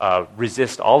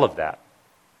resist all of that.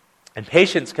 And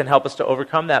patience can help us to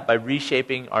overcome that by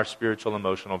reshaping our spiritual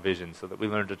emotional vision so that we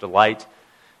learn to delight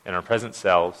in our present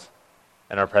selves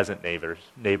and our present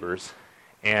neighbors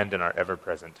and in our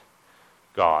ever-present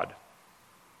God.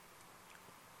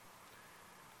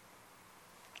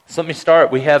 So let me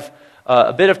start. We have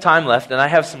a bit of time left, and I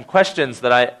have some questions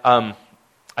that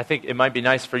I think it might be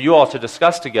nice for you all to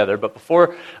discuss together. But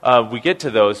before we get to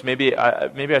those, maybe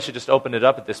I should just open it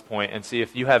up at this point and see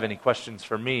if you have any questions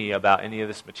for me about any of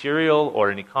this material or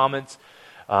any comments,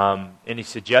 any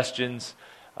suggestions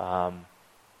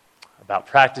about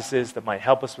practices that might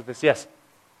help us with this. Yes?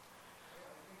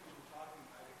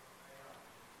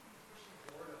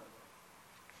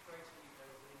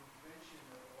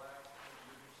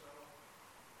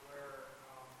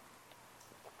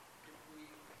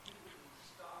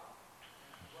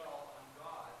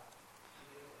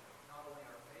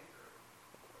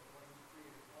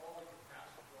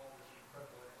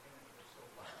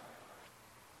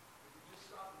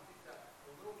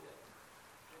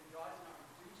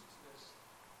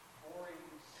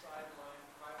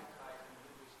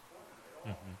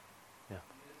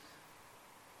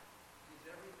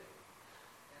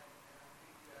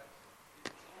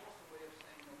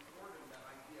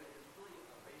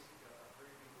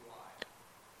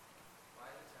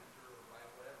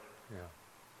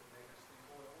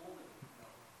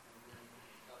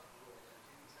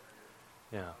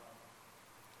 Yeah.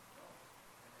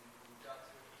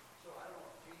 So I don't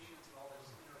know, patience and all this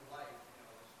inner life,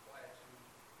 this quietude,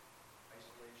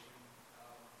 isolation,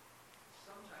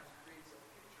 sometimes creates a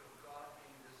picture of God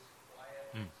being this quiet,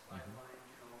 sideline,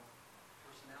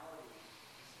 personality,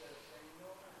 instead of saying,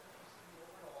 no, He's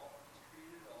over it all, He's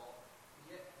created it all,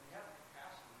 and yet we have the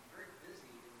capacity, He's very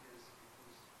busy in His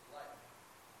life.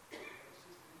 But it's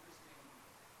just an interesting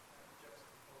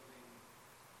juxtaposing way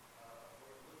of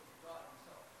looking at God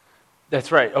Himself.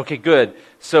 That's right. Okay, good.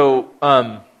 So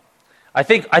I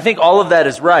think all of that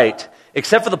is right,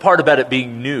 except for the part about it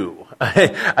being new.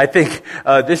 I think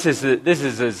this is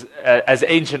as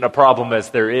ancient a problem as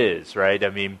there is, right? I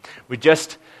mean, we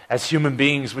just, as human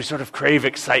beings, we sort of crave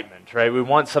excitement, right? We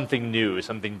want something new,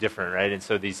 something different, right? And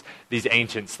so these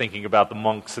ancients thinking about the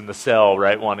monks in the cell,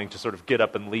 right, wanting to sort of get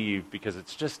up and leave because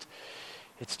it's just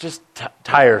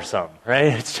tiresome,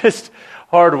 right? It's just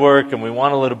hard work, and we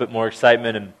want a little bit more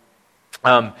excitement. And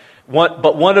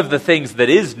but one of the things that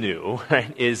is new,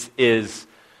 right, is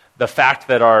the fact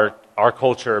that our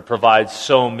culture provides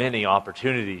so many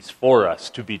opportunities for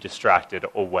us to be distracted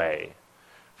away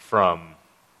from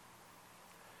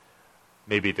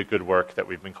maybe the good work that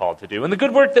we've been called to do. And the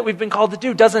good work that we've been called to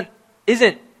do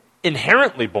isn't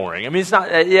inherently boring. I mean, it's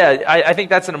not. I think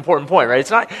that's an important point, right?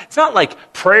 It's not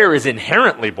like prayer is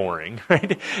inherently boring,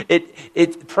 right?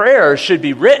 Prayer should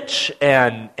be rich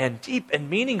and deep and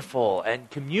meaningful and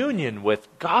communion with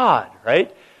God,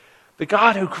 right? The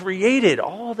God who created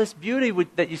all this beauty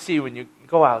that you see when you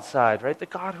go outside, right? The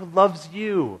God who loves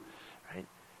you, right?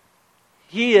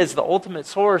 He is the ultimate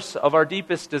source of our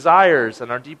deepest desires,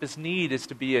 and our deepest need is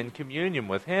to be in communion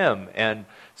with Him. And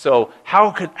so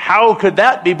how could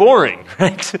that be boring,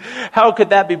 right? How could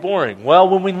that be boring? Well,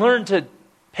 when we learn to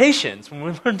patience, when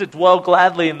we learn to dwell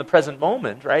gladly in the present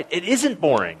moment, right? It isn't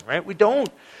boring, right? We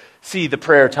don't see the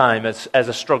prayer time as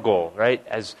a struggle, right?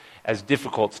 As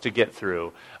difficult to get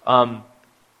through. But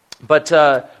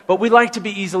we like to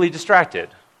be easily distracted.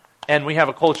 And we have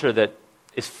a culture that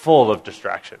is full of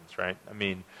distractions, right? I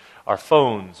mean, our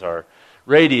phones, our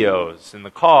radios in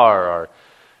the car, our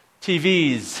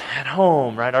TVs at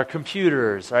home, right? Our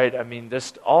computers, right? I mean,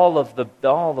 just all of the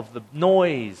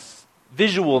noise,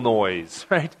 visual noise,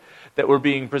 right? That we're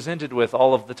being presented with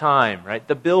all of the time, right?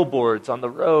 The billboards on the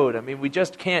road. I mean, we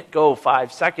just can't go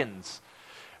 5 seconds.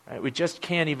 Right? We just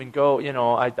can't even go,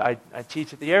 I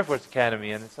teach at the Air Force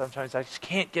Academy, and sometimes I just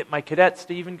can't get my cadets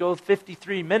to even go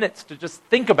 53 minutes to just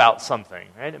think about something,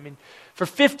 right? I mean, for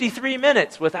 53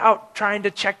 minutes without trying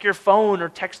to check your phone or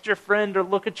text your friend or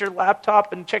look at your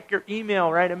laptop and check your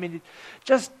email, right? I mean,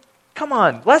 just, come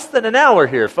on, less than an hour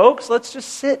here, folks. Let's just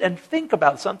sit and think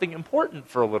about something important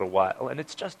for a little while. And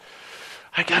it's just,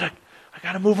 I gotta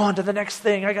move on to the next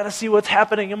thing. I gotta see what's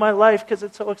happening in my life because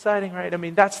it's so exciting, right? I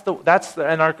mean,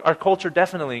 and our culture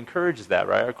definitely encourages that,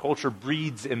 right? Our culture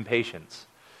breeds impatience,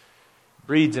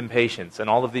 and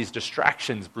all of these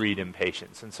distractions breed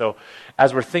impatience. And so,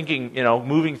 as we're thinking,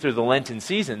 moving through the Lenten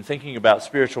season, thinking about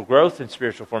spiritual growth and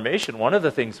spiritual formation, one of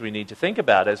the things we need to think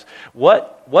about is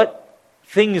what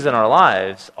things in our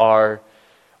lives are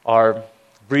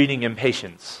breeding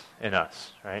impatience in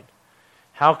us, right?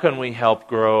 how can we help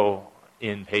grow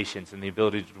in patience and the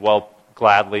ability to dwell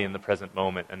gladly in the present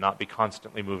moment and not be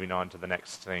constantly moving on to the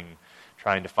next thing,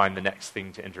 trying to find the next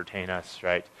thing to entertain us,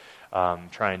 right?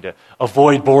 Trying to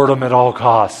avoid boredom at all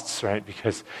costs, right?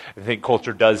 Because I think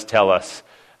culture does tell us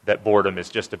that boredom is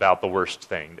just about the worst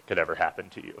thing that could ever happen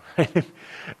to you. Right?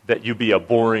 That you be a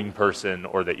boring person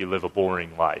or that you live a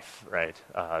boring life, right?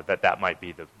 That might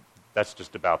be that's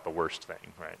just about the worst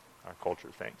thing, right? Our culture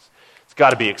thinks. It's got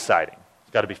to be exciting.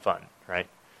 It's got to be fun, right?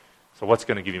 So what's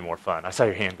going to give you more fun? I saw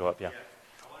your hand go up, yeah.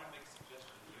 I want to make a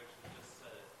suggestion. You actually just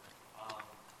said it.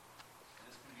 And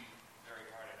this can be very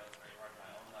hard. I know it's very hard in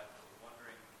my own life. But I'm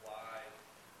wondering, why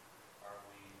are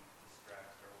we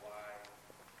distracted, or why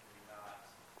can we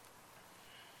not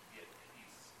be at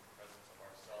peace in the presence of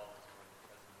ourselves or in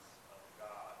the presence of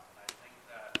God? And I think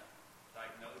that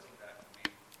diagnosing that can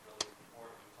be really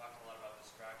important. We talked a lot about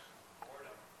distractions and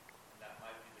boredom, and that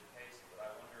might be the case. But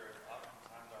I wonder if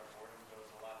oftentimes our boredom goes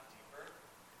a lot deeper.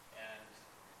 And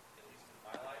at least in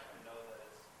my life, I know that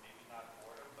it's maybe not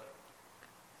boredom, but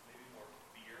it's maybe more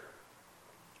fear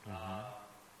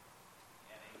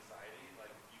and anxiety.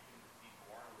 Like, you can be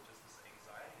born with just this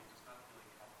anxiety of just not feeling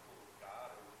comfortable with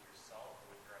God or with yourself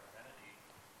or with your identity.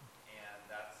 And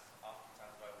that's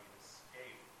oftentimes why we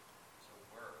escape to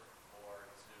work or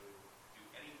to do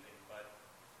anything but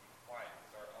be quiet,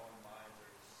 because our own minds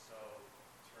are just so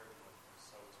turbulent and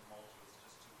so tumultuous,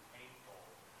 just too painful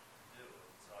to do.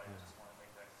 So I just want to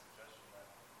make that suggestion that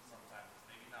sometimes it's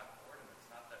maybe not boredom. It's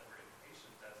not that we're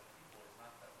impatient as people. It's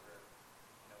not that we're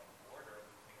bored or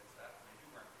anything. It's that maybe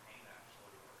we're in pain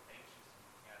actually, or anxious, and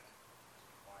we can't just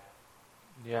be quiet.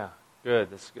 Yeah,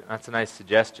 good. That's a nice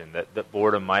suggestion, that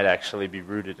boredom might actually be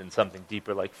rooted in something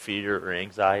deeper like fear or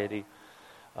anxiety.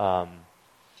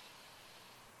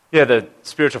 The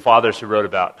spiritual fathers who wrote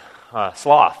about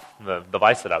sloth, the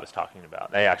vice that I was talking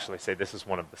about, they actually say this is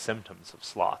one of the symptoms of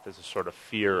sloth. This is sort of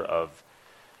fear of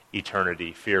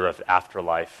eternity, fear of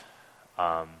afterlife,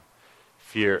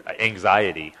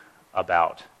 anxiety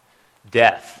about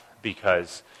death,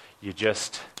 because you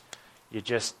just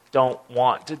don't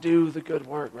want to do the good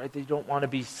work, right? You don't want to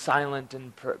be silent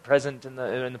and present in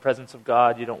the presence of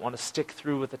God. You don't want to stick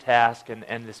through with the task,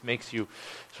 and this makes you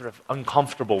sort of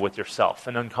uncomfortable with yourself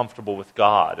and uncomfortable with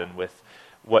God and with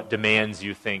what demands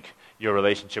you think your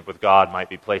relationship with God might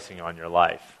be placing on your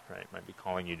life, right? Might be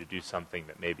calling you to do something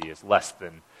that maybe is less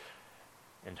than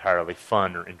entirely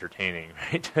fun or entertaining,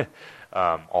 right?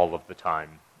 All of the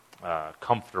time.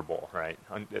 Comfortable, right?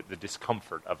 The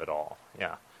discomfort of it all.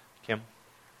 Yeah. Kim?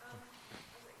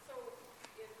 So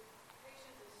if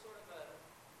patience is sort of a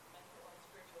mental and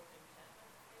spiritual contentment,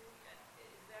 maybe,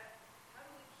 is that, how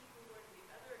do we keep from going to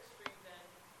the other extreme then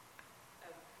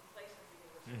of complacency,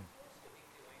 because we're supposed to be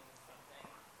doing something,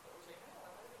 but we're saying, no,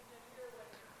 I want to be content here when,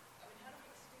 how do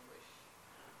we distinguish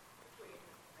between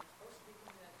I'm supposed to be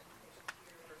content and patient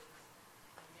here versus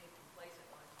I'm being complacent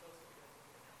when I'm supposed to be doing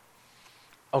something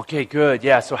else? Okay, good.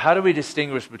 Yeah, so how do we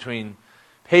distinguish between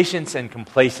patience and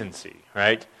complacency,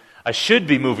 right? I should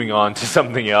be moving on to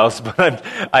something else, but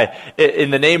in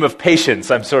the name of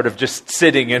patience, I'm sort of just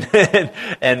sitting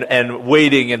and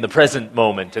waiting in the present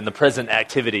moment, in the present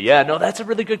activity. Yeah, no, that's a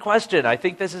really good question. I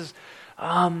think this is,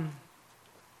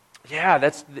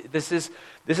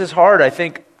 this is hard. I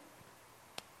think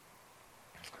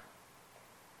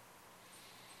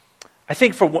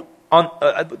for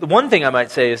the one thing I might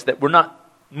say is that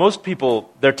most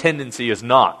people, their tendency is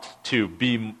not to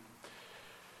be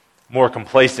more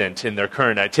complacent in their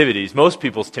current activities. Most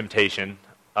people's temptation,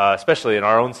 especially in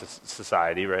our own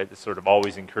society, right, is sort of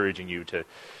always encouraging you to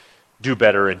do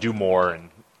better and do more and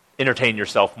entertain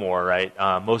yourself more, right?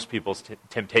 Most people's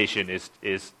temptation is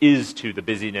to the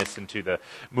busyness and to the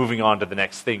moving on to the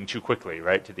next thing too quickly,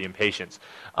 right, to the impatience.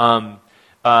 But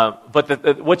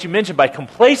what you mentioned by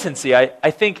complacency,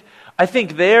 I think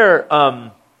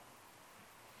there.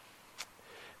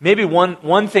 Maybe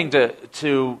one thing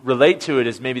to relate to it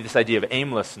is maybe this idea of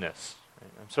aimlessness.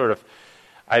 I'm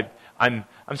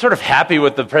sort of happy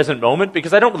with the present moment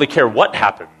because I don't really care what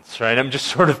happens, right? I'm just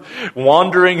sort of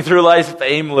wandering through life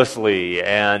aimlessly,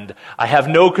 and I have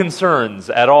no concerns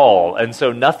at all, and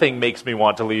so nothing makes me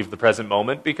want to leave the present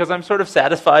moment because I'm sort of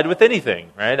satisfied with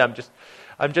anything, right? I'm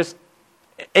just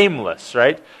aimless,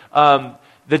 right?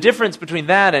 The difference between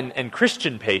that and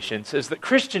Christian patience is that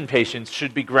Christian patience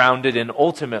should be grounded in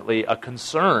ultimately a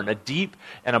concern, a deep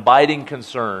and abiding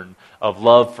concern of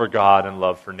love for God and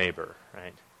love for neighbor,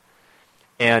 right?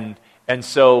 And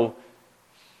so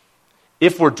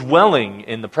if we're dwelling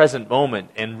in the present moment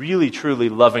and really truly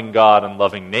loving God and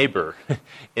loving neighbor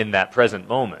in that present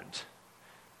moment,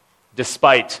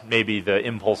 despite maybe the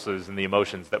impulses and the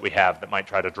emotions that we have that might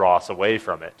try to draw us away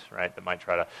from it, right? That might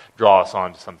try to draw us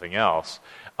on to something else.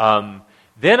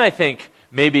 Then I think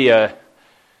maybe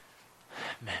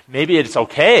it's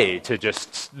okay to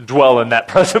just dwell in that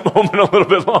present moment a little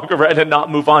bit longer, right, and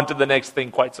not move on to the next thing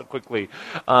quite so quickly.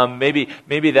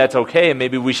 Maybe that's okay, and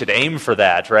maybe we should aim for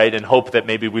that, right, and hope that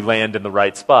maybe we land in the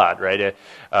right spot, right?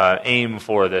 Aim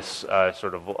for this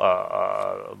sort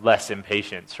of less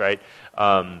impatience, right?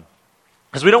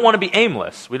 Because we don't want to be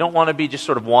aimless. We don't want to be just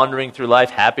sort of wandering through life,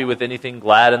 happy with anything,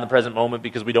 glad in the present moment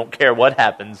because we don't care what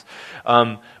happens.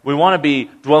 We want to be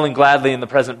dwelling gladly in the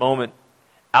present moment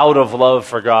out of love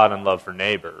for God and love for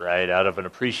neighbor, right? Out of an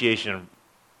appreciation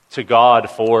to God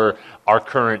for our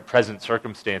current present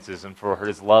circumstances and for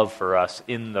his love for us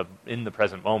in the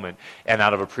present moment, and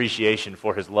out of appreciation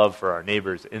for his love for our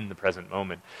neighbors in the present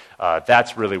moment.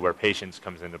 That's really where patience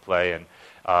comes into play, and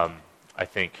I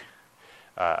think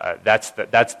that's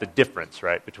the difference,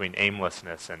 right, between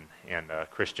aimlessness and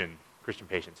Christian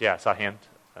patience. Yeah, I saw a hand.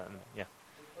 Yeah.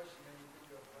 The question made me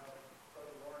think of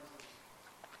Brother Lawrence's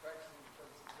practicing the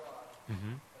presence of God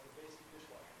Mm-hmm. as a basic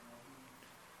dishwasher.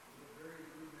 He was a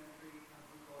very rudimentary kind of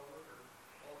blue-collar worker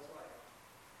all his life.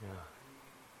 Yeah.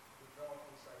 He developed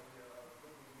this idea of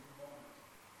living in the moment,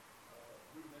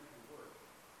 rudimentary work,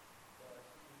 but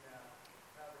in that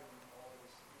having all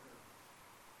this inner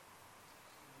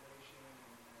stimulation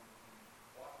and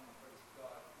walking in the presence of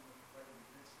God, even right in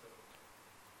the midst of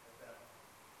that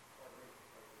hard rate.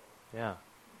 Yeah.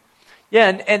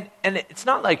 Yeah, and it's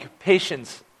not like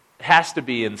patience has to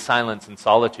be in silence and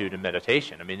solitude and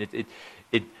meditation. I mean,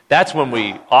 that's when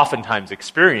we oftentimes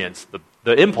experience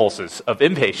the impulses of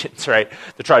impatience, right?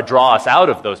 To try to draw us out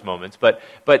of those moments. But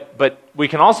we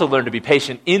can also learn to be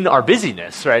patient in our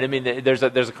busyness, right? I mean, there's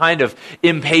a kind of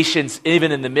impatience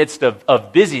even in the midst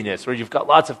of busyness where you've got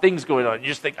lots of things going on. You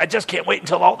just think, I just can't wait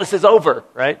until all this is over,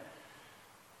 right?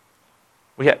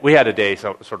 We had a day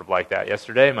sort of like that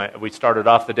yesterday. We started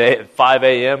off the day at 5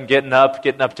 a.m., getting up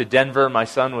to Denver. My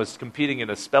son was competing in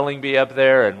a spelling bee up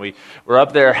there, and we were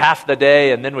up there half the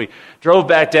day, and then we drove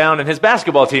back down, and his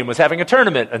basketball team was having a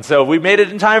tournament, and so we made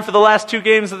it in time for the last 2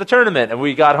 games of the tournament, and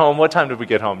we got home. What time did we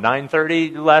get home?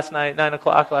 9:30 last night, 9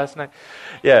 o'clock last night?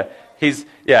 Yeah.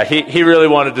 He really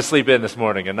wanted to sleep in this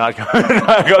morning and not come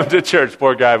to church.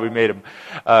 Poor guy, we made him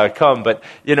come. But,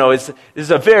 it's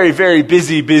a very, very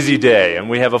busy day. And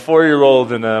we have a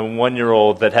 4-year-old and a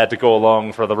 1-year-old that had to go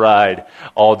along for the ride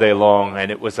all day long.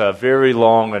 And it was a very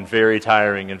long and very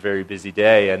tiring and very busy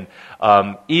day. And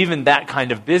even that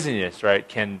kind of busyness, right,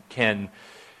 can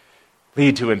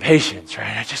lead to impatience,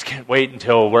 right? I just can't wait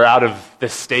until we're out of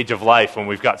this stage of life when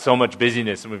we've got so much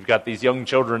busyness and we've got these young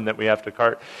children that we have to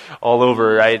cart all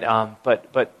over, right?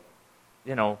 But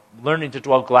learning to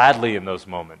dwell gladly in those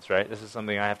moments, right? This is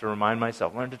something I have to remind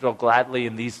myself. Learn to dwell gladly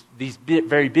in these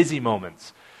very busy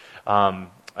moments,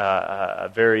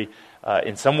 very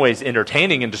in some ways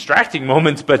entertaining and distracting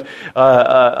moments, but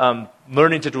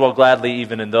learning to dwell gladly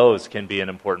even in those can be an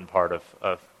important part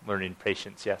of learning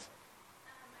patience. Yes.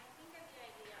 I think of the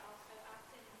idea also,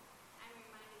 often I'm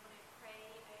reminded when I pray,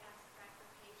 I ask God for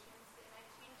patience, and I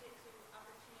change it to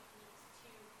opportunities to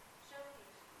show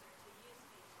patience or to use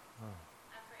patience.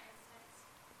 For instance,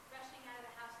 rushing out of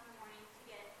the house in the morning to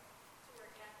get to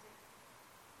work, I have to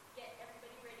get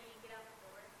everybody ready and get out the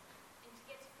door, and to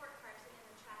get to Fort Carson and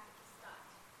the traffic is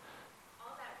stopped.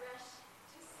 All that rush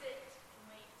to sit and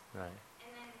wait. Right.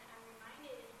 And then I'm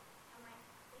reminded, I'm like,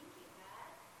 thank you,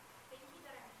 God. Thank you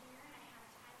that I'm here and I have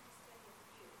time to spend with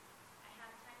you. I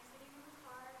have time sitting in the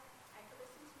car. I could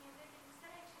listen to music, and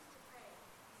instead I choose to pray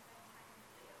and spend time with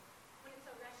you. When it's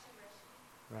so rushy.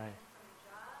 Right. From a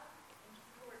job, thank you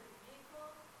for the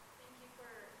vehicle. Thank you for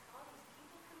all these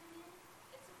people coming in.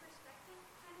 It's a perspective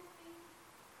kind of thing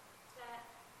that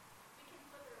we can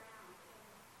flip around.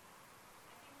 And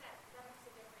I think that makes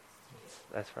a difference too.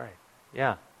 That's right.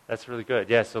 Yeah, that's really good.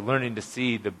 Yeah, so learning to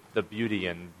see the beauty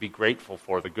and be grateful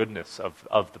for the goodness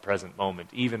of the present moment,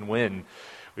 even when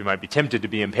we might be tempted to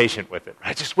be impatient with it.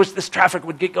 I just wish this traffic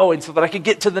would get going so that I could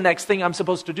get to the next thing I'm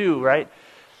supposed to do, right?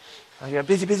 I got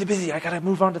busy. I got to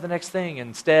move on to the next thing.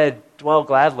 Instead, dwell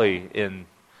gladly in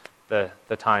the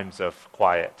times of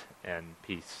quiet and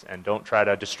peace, and don't try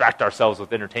to distract ourselves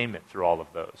with entertainment through all of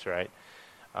those, right?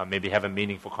 Maybe have a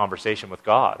meaningful conversation with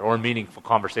God or a meaningful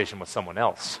conversation with someone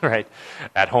else, right?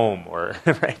 At home or,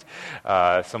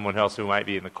 right? Someone else who might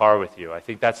be in the car with you. I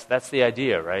think that's the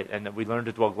idea, right? And that we learn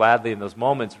to dwell gladly in those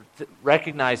moments,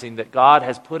 recognizing that God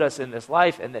has put us in this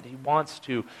life and that He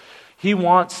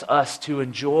wants us to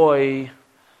enjoy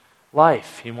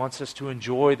life. He wants us to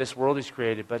enjoy this world He's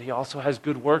created, but He also has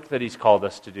good work that He's called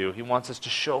us to do. He wants us to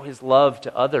show His love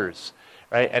to others,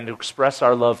 right, and to express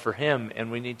our love for Him,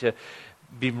 and we need to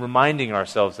be reminding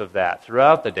ourselves of that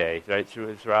throughout the day, right,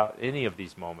 throughout any of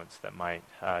these moments that might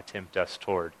tempt us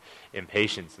toward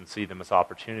impatience, and see them as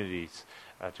opportunities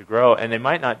to grow. And they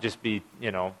might not just be,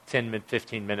 10,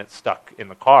 15 minutes stuck in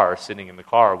the car, sitting in the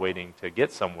car waiting to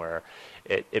get somewhere.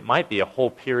 It might be a whole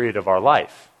period of our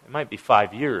life. It might be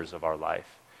 5 years of our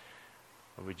life.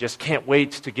 We just can't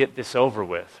wait to get this over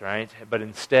with, right? But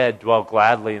instead, dwell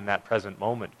gladly in that present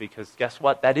moment, because guess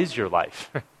what? That is your life,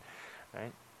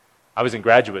 right? I was in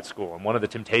graduate school, and one of the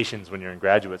temptations when you're in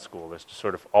graduate school is to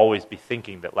sort of always be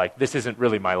thinking that, like, this isn't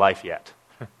really my life yet,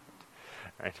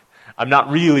 right? I'm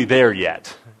not really there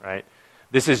yet, right?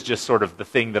 This is just sort of the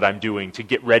thing that I'm doing to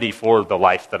get ready for the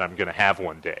life that I'm going to have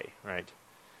one day, right?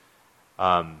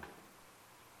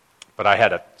 But I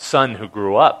had a son who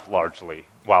grew up largely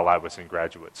while I was in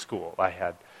graduate school. I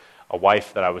had a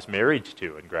wife that I was married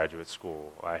to in graduate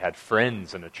school. I had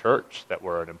friends in a church that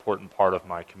were an important part of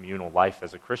my communal life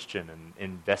as a Christian and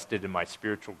invested in my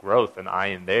spiritual growth, and I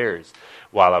in theirs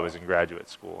while I was in graduate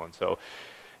school. And so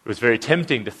it was very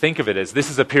tempting to think of it as, this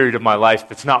is a period of my life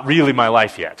that's not really my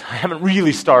life yet. I haven't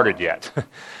really started yet.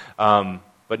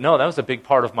 But no, that was a big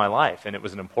part of my life, and it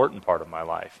was an important part of my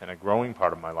life, and a growing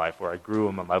part of my life where I grew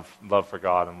in my love for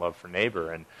God and love for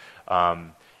neighbor.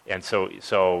 And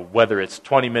so whether it's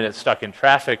 20 minutes stuck in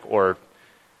traffic or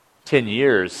 10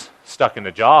 years stuck in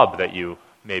a job that you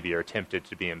maybe are tempted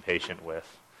to be impatient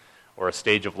with, or a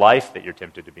stage of life that you're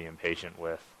tempted to be impatient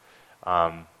with,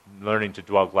 learning to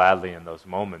dwell gladly in those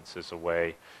moments is a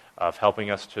way of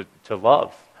helping us to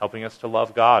love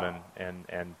God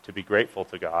and to be grateful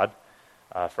to God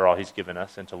for all He's given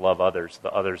us, and to love others,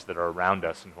 the others that are around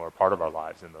us and who are part of our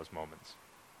lives in those moments.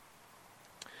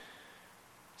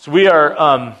 So we are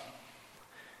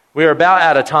about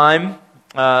out of time.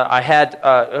 I had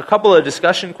a couple of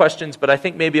discussion questions, but I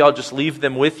think maybe I'll just leave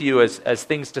them with you as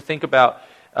things to think about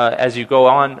as you go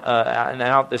on and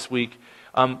out this week.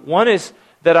 One is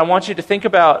that I want you to think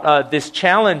about this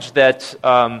challenge that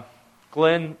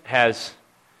Glenn has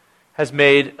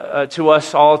made to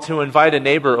us all to invite a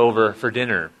neighbor over for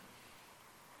dinner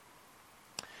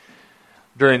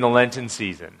during the Lenten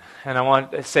season. And I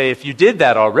want to say, if you did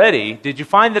that already, did you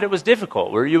find that it was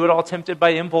difficult? Were you at all tempted by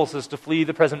impulses to flee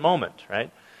the present moment,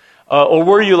 right? Or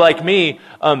were you like me,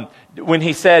 when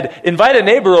he said, invite a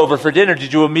neighbor over for dinner,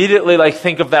 did you immediately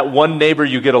think of that one neighbor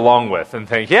you get along with and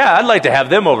think, yeah, I'd like to have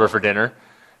them over for dinner.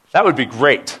 That would be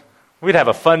great. We'd have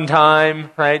a fun time,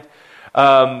 right?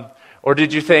 Or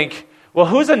did you think, well,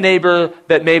 who's a neighbor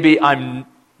that maybe I'm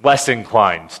less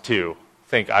inclined to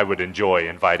think I would enjoy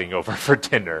inviting over for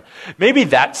dinner? Maybe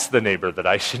that's the neighbor that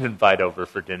I should invite over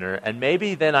for dinner, and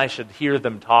maybe then I should hear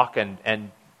them talk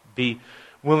and be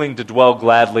willing to dwell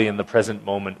gladly in the present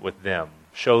moment with them.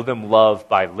 Show them love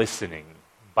by listening,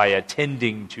 by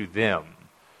attending to them,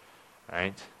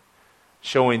 right?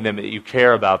 Showing them that you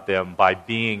care about them by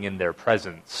being in their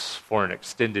presence for an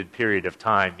extended period of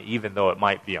time, even though it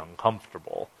might be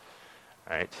uncomfortable,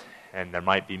 right? And there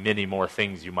might be many more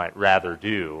things you might rather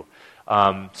do.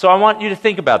 So I want you to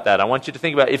think about that. I want you to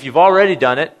think about, if you've already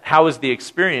done it, how was the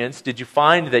experience? Did you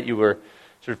find that you were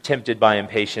sort of tempted by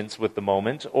impatience with the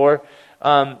moment? Or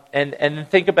and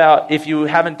think about, if you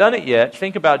haven't done it yet,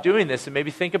 think about doing this, and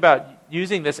maybe think about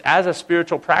using this as a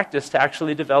spiritual practice to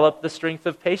actually develop the strength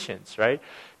of patience, right?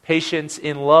 Patience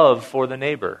in love for the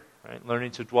neighbor, right?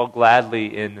 Learning to dwell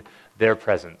gladly in their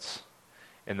presence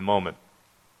in the moment.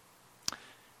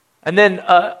 And then,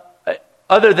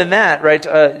 other than that, right,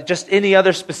 just any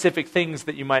other specific things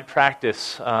that you might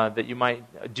practice, that you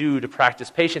might do to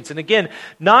practice patience. And again,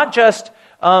 not just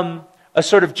a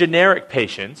sort of generic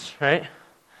patience, right?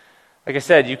 Like I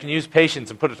said, you can use patience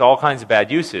and put it to all kinds of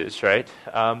bad uses, right?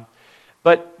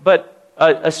 But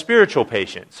a spiritual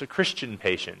patience, a Christian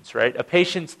patience, right? A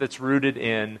patience that's rooted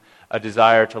in a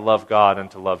desire to love God and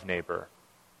to love neighbor.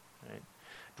 Right?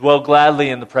 Dwell gladly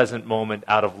in the present moment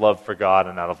out of love for God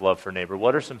and out of love for neighbor.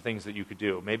 What are some things that you could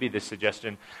do? Maybe the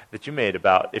suggestion that you made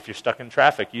about if you're stuck in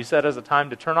traffic, use that as a time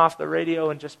to turn off the radio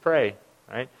and just pray,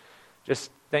 right? Just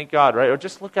thank God, right? Or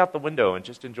just look out the window and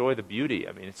just enjoy the beauty.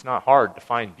 I mean, it's not hard to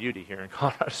find beauty here in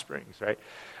Colorado Springs, right?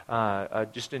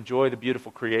 Just enjoy the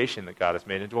beautiful creation that God has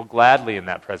made and dwell gladly in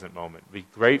that present moment. Be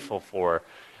grateful for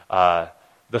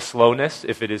the slowness,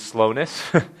 if it is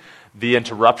slowness, the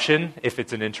interruption, if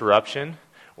it's an interruption,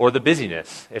 or the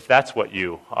busyness, if that's what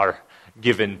you are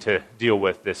given to deal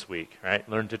with this week, right?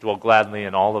 Learn to dwell gladly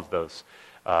in all of those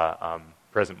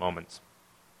present moments.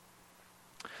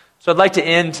 So I'd like to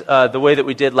end the way that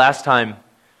we did last time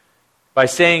by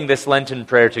saying this Lenten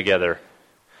prayer together.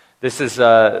 This is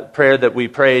a prayer that we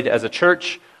prayed as a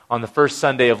church on the first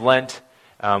Sunday of Lent.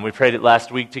 We prayed it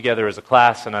last week together as a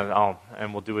class,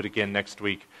 and we'll do it again next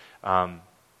week.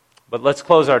 But let's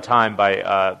close our time by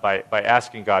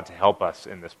asking God to help us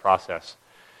in this process.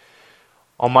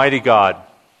 Almighty God,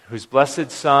 whose blessed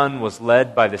Son was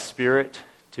led by the Spirit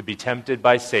to be tempted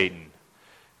by Satan,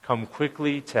 come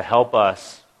quickly to help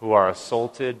us who are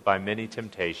assaulted by many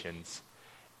temptations,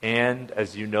 and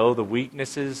as you know the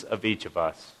weaknesses of each of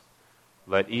us,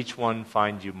 let each one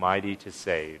find you mighty to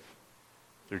save.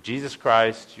 Through Jesus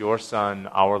Christ, your Son,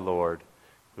 our Lord,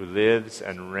 who lives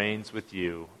and reigns with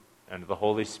you and the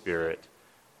Holy Spirit,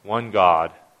 one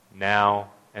God, now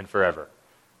and forever.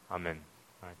 Amen.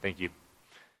 All right, thank you.